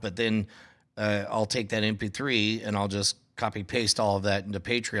 But then I'll take that MP3 and I'll just copy paste all of that into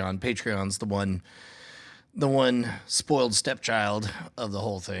Patreon. Patreon's the one spoiled stepchild of the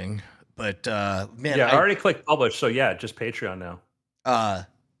whole thing. But man, yeah, I already clicked publish, so yeah, just Patreon now.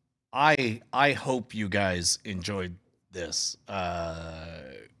 I hope you guys enjoyed this.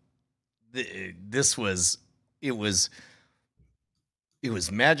 This was it was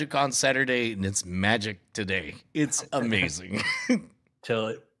magic on Saturday and it's magic today. It's amazing. Till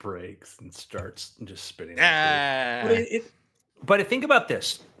it breaks and starts just spitting. Ah. But think about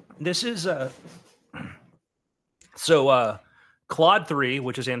this. This is so Claude 3,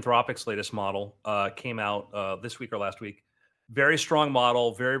 which is Anthropic's latest model, came out this week or last week. Very strong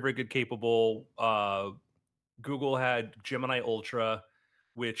model, very, very good capable. Google had Gemini Ultra,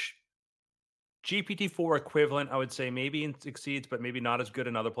 which GPT-4 equivalent, I would say maybe exceeds, but maybe not as good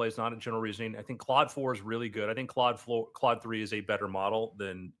in other places, not in general reasoning. I think Claude 4 is really good. I think Claude 3 is a better model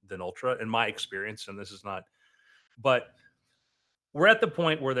than Ultra in my experience, and this is not. But we're at the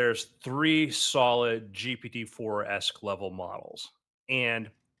point where there's 3 solid GPT-4-esque level models. And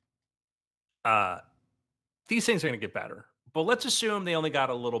these things are going to get better. But let's assume they only got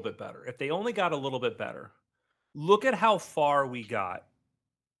a little bit better. If they only got a little bit better, look at how far we got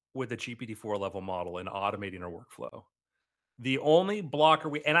with the GPT-4 level model and automating our workflow. The only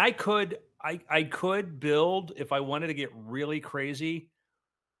blocker I could build, if I wanted to get really crazy,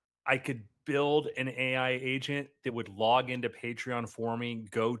 I could build an AI agent that would log into Patreon for me,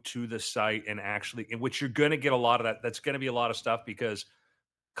 go to the site and actually, in which you're going to get a lot of that. That's going to be a lot of stuff because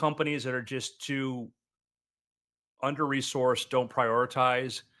companies that are just too under-resourced, don't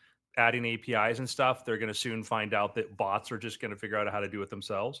prioritize adding APIs and stuff, they're going to soon find out that bots are just going to figure out how to do it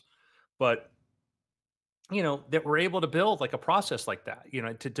themselves. But, that we're able to build like a process like that,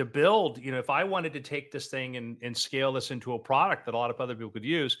 to build, if I wanted to take this thing and scale this into a product that a lot of other people could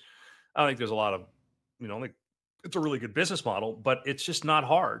use, I don't think there's a lot of, like it's a really good business model, but it's just not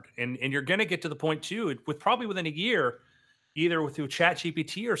hard. And you're going to get to the point too, within a year, either through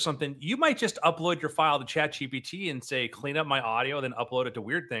ChatGPT or something, you might just upload your file to ChatGPT and say, clean up my audio, then upload it to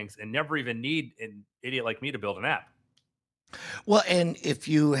Weird Things and never even need an idiot like me to build an app. Well, and if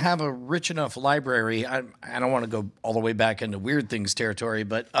you have a rich enough library, I don't want to go all the way back into Weird Things territory,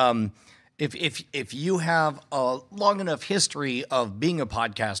 but if you have a long enough history of being a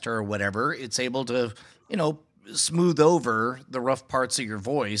podcaster or whatever, it's able to, smooth over the rough parts of your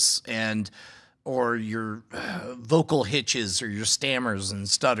voice or your vocal hitches or your stammers and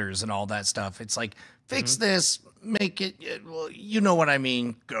stutters and all that stuff. It's like, fix this, make it, well, you know what I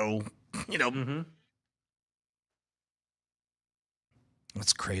mean? Go,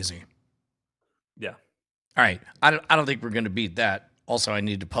 That's crazy. Yeah. All right. I don't think we're going to beat that. Also, I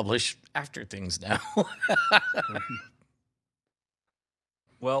need to publish after things now.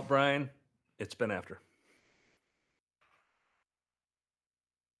 Well, Brian, it's been after.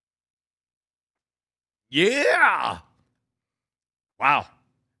 Yeah. Wow.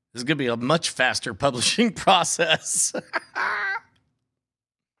 This is going to be a much faster publishing process.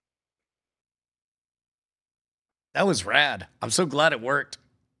 That was rad. I'm so glad it worked.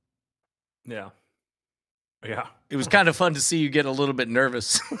 Yeah. Yeah. It was kind of fun to see you get a little bit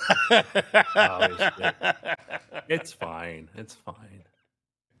nervous. It's fine. It's fine.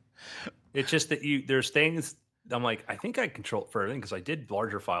 It's just that there's things I'm like, I think I control it for everything because I did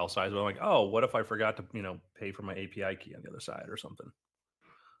larger file size, but I'm like, oh, what if I forgot to, pay for my API key on the other side or something?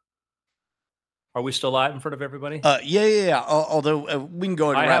 Are we still live in front of everybody? Yeah. Although we can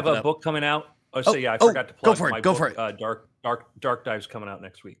go ahead and I have wrap a it up. book coming out. I forgot to plug my Go book. for it. Dark Dive's coming out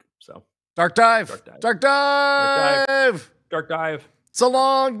next week. So Dark Dive. So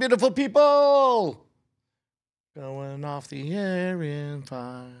long, beautiful people. Going off the air in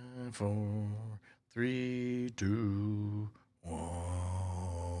 5, 4, 3, 2, 1.